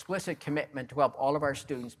an explicit commitment to help all of our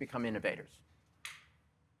students become innovators.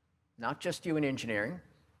 Not just you in engineering,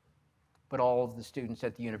 but all of the students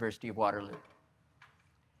at the University of Waterloo.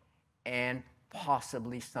 And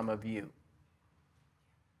possibly some of you.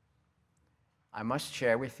 I must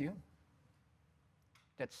share with you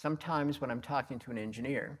that sometimes when I'm talking to an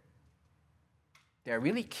engineer, they're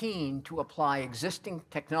really keen to apply existing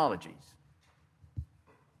technologies,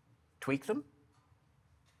 tweak them,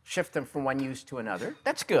 shift them from one use to another.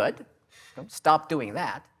 That's good. Don't stop doing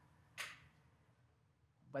that.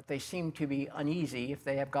 But they seem to be uneasy if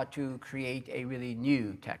they have got to create a really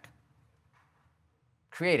new tech.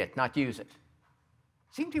 Create it, not use it.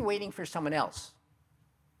 Seem to be waiting for someone else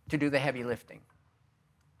to do the heavy lifting.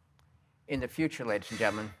 In the future, ladies and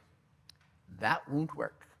gentlemen, that won't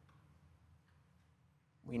work.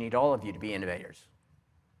 We need all of you to be innovators.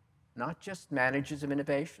 Not just managers of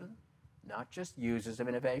innovation, not just users of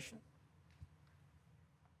innovation.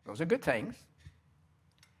 Those are good things,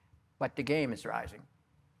 but the game is rising.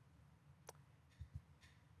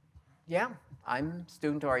 Yeah, I'm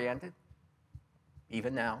student-oriented,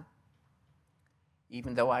 even now,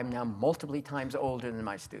 even though I'm now multiple times older than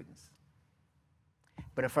my students.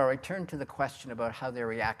 But if I return to the question about how they're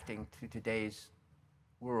reacting to today's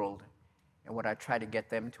world, and what I try to get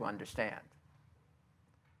them to understand,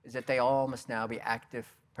 is that they all must now be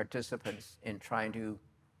active participants in trying to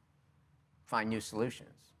find new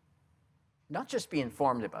solutions. Not just be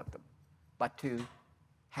informed about them, but to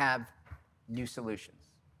have new solutions.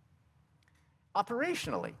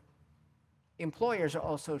 Operationally, employers are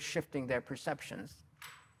also shifting their perceptions,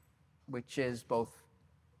 which is both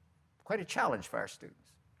quite a challenge for our students.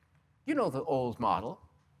 You know the old model.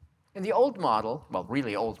 In the old model, well,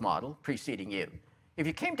 really old model, preceding you, if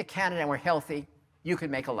you came to Canada and were healthy, you could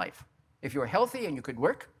make a life. If you were healthy and you could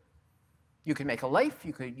work, you could make a life,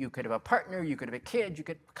 you could have a partner, you could have a kid, you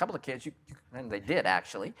could a couple of kids, and they did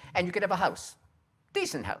actually, and you could have a house,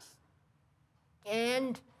 decent house.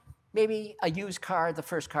 And maybe a used car, the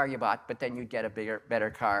first car you bought, but then you'd get a bigger, better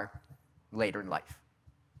car later in life.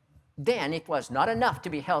 Then it was not enough to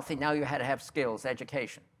be healthy, now you had to have skills,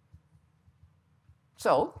 education.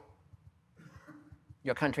 So,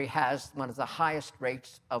 your country has one of the highest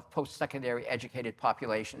rates of post-secondary educated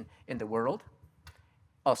population in the world,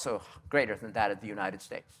 also greater than that of the United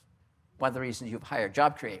States. One of the reasons you have higher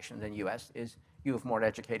job creation than the US is you have more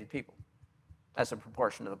educated people as a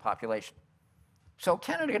proportion of the population. So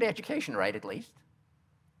Canada got education right, at least.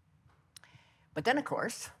 But then, of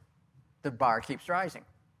course, the bar keeps rising.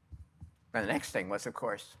 And the next thing was, of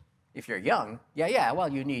course, if you're young,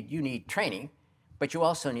 well, you need training, but you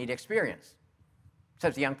also need experience.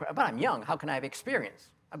 Says the young person, but I'm young, how can I have experience?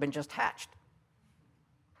 I've been just hatched.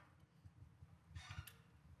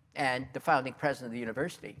 And the founding president of the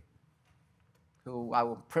university, who I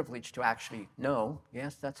was privileged to actually know,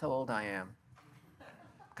 yes, that's how old I am.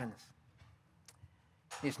 Goodness.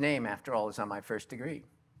 His name, after all, is on my first degree.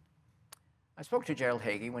 I spoke to Gerald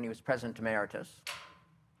Hagee when he was president emeritus,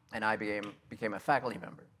 and I became a faculty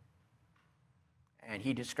member. And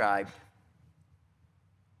he described,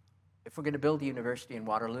 if we're going to build a university in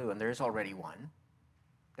Waterloo, and there is already one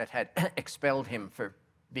that had expelled him for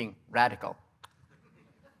being radical,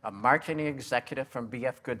 a marketing executive from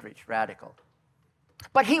B.F. Goodrich, radical.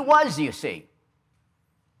 But he was, you see,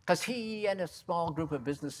 because he and a small group of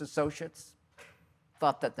business associates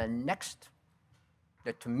thought that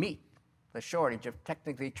to meet the shortage of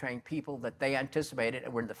technically trained people that they anticipated,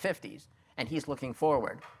 and were in the 50s, and he's looking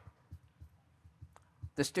forward,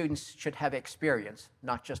 the students should have experience,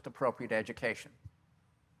 not just appropriate education.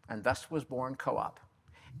 And thus was born co-op.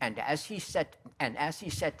 And as he said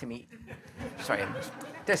to me, sorry,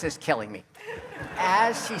 this is killing me.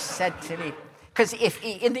 As he said to me, because if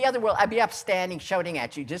in the other world, I'd be up standing shouting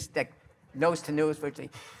at you, just like nose to nose, virtually.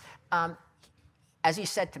 As he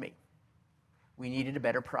said to me, we needed a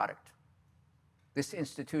better product. This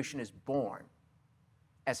institution is born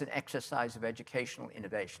as an exercise of educational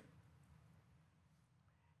innovation.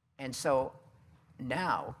 And so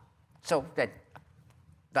now,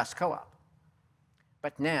 thus co-op.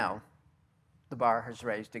 But now, the bar has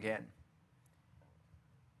raised again.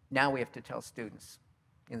 Now we have to tell students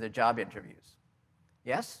in the job interviews,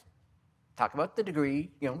 yes, talk about the degree,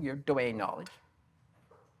 your domain knowledge.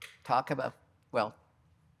 Talk about, well,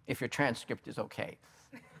 if your transcript is okay.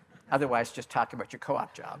 Otherwise, just talk about your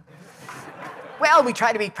co-op job. Well, we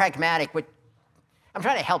try to be pragmatic, but I'm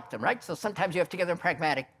trying to help them, right? So sometimes you have to give them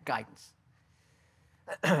pragmatic guidance.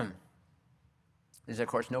 There's, of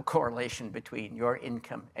course, no correlation between your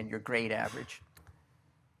income and your grade average.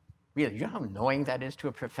 Really, you know how annoying that is to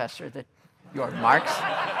a professor that your marks?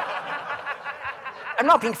 I'm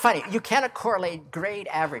not being funny. You cannot correlate grade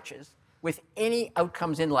averages with any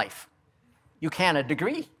outcomes in life. You can a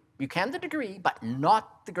degree, you can the degree, but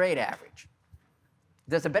not the grade average.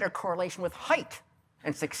 There's a better correlation with height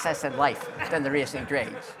and success in life than there is in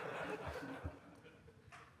grades.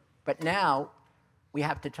 But now we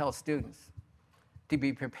have to tell students to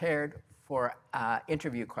be prepared for an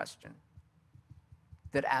interview question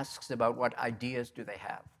that asks about what ideas do they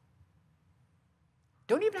have.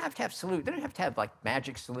 Don't even have to have they don't have to have like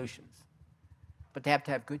magic solutions, but they have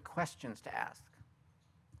to have good questions to ask.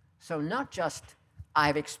 So not just, I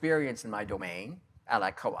have experience in my domain, a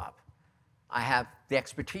la co-op. I have the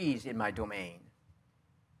expertise in my domain.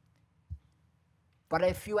 But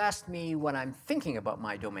if you ask me what I'm thinking about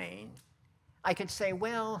my domain, I could say,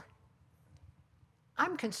 well,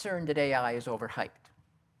 I'm concerned that AI is overhyped.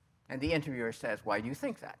 And the interviewer says, why do you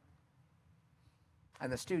think that?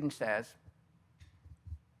 And the student says,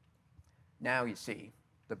 now you see,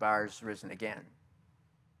 the bar's risen again.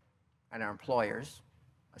 And our employers,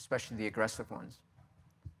 especially the aggressive ones,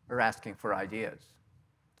 are asking for ideas.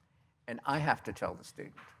 And I have to tell the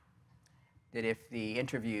student that if the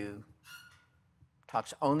interview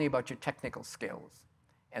talks only about your technical skills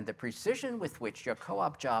and the precision with which your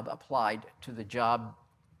co-op job applied to the job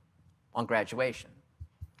on graduation,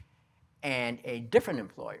 and a different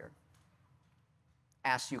employer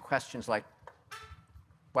asks you questions like,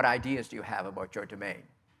 what ideas do you have about your domain?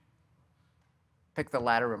 Pick the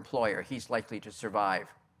latter employer, he's likely to survive.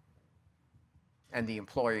 And the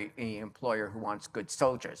employer who wants good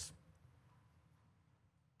soldiers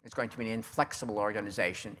is going to be an inflexible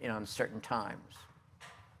organization in uncertain times.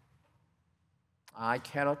 I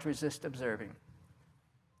cannot resist observing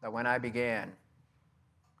that when I began,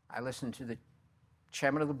 I listened to the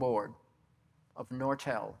chairman of the board of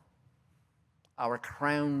Nortel, our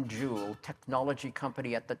crown jewel technology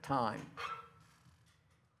company at the time,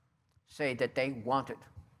 say that they wanted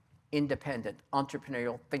independent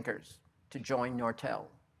entrepreneurial thinkers to join Nortel.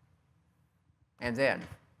 And then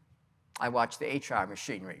I watched the HR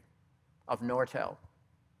machinery of Nortel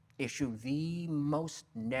issue the most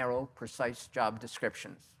narrow, precise job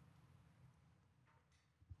descriptions.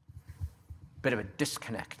 Bit of a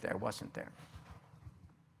disconnect there, wasn't there?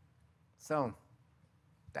 So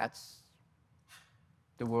that's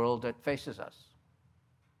the world that faces us.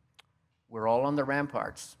 We're all on the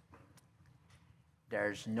ramparts.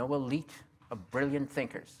 There's no elite of brilliant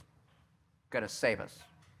thinkers going to save us.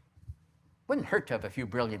 Wouldn't hurt to have a few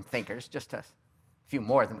brilliant thinkers, just a few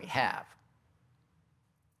more than we have.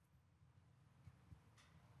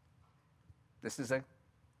 This is a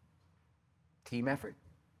team effort.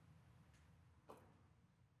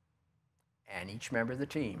 And each member of the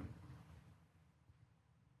team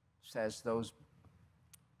says the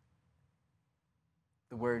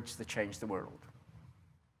words that change the world.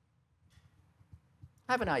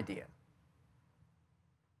 I have an idea.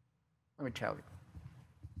 Let me tell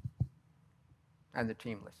you. And the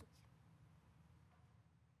team listens.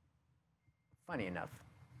 Funny enough,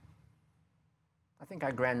 I think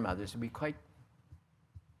our grandmothers would be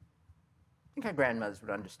would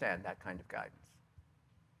understand that kind of guidance.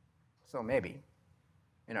 So maybe,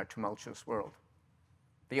 in our tumultuous world,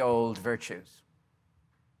 the old virtues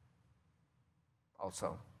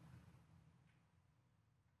also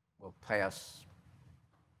will pay us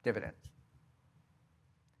dividends.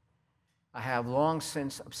 I have long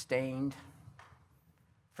since abstained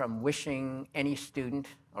from wishing any student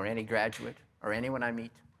or any graduate or anyone I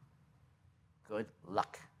meet good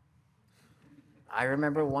luck. I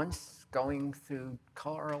remember once going through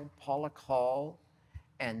Carl Pollock Hall,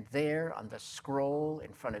 and there on the scroll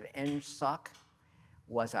in front of NSOC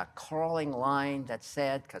was a crawling line that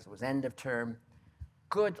said, because it was end of term,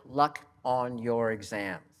 "Good luck on your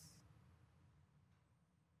exams."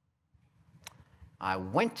 I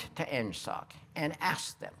went to NSOC and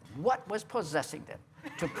asked them what was possessing them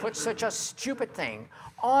to put such a stupid thing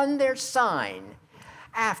on their sign.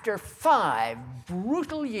 After 5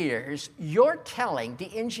 brutal years, you're telling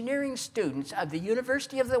the engineering students of the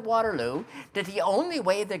University of the Waterloo that the only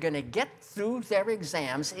way they're going to get through their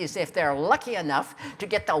exams is if they're lucky enough to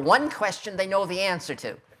get the one question they know the answer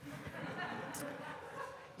to.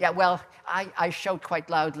 Yeah, well, I showed quite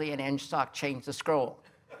loudly, and NSOC changed the scroll.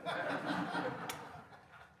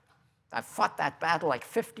 I've fought that battle like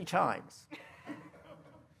 50 times.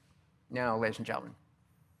 Now, ladies and gentlemen,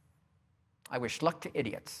 I wish luck to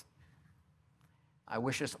idiots. I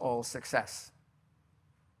wish us all success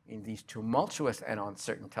in these tumultuous and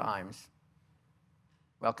uncertain times.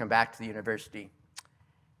 Welcome back to the university.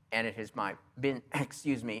 And it has been,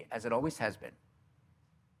 excuse me, as it always has been,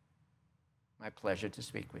 my pleasure to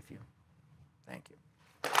speak with you. Thank you.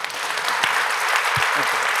 Thank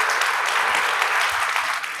you.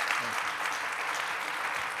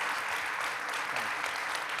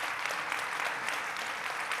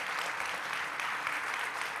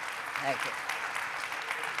 Thank you.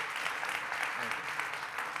 Thank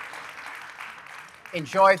you.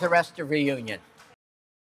 Enjoy the rest of reunion.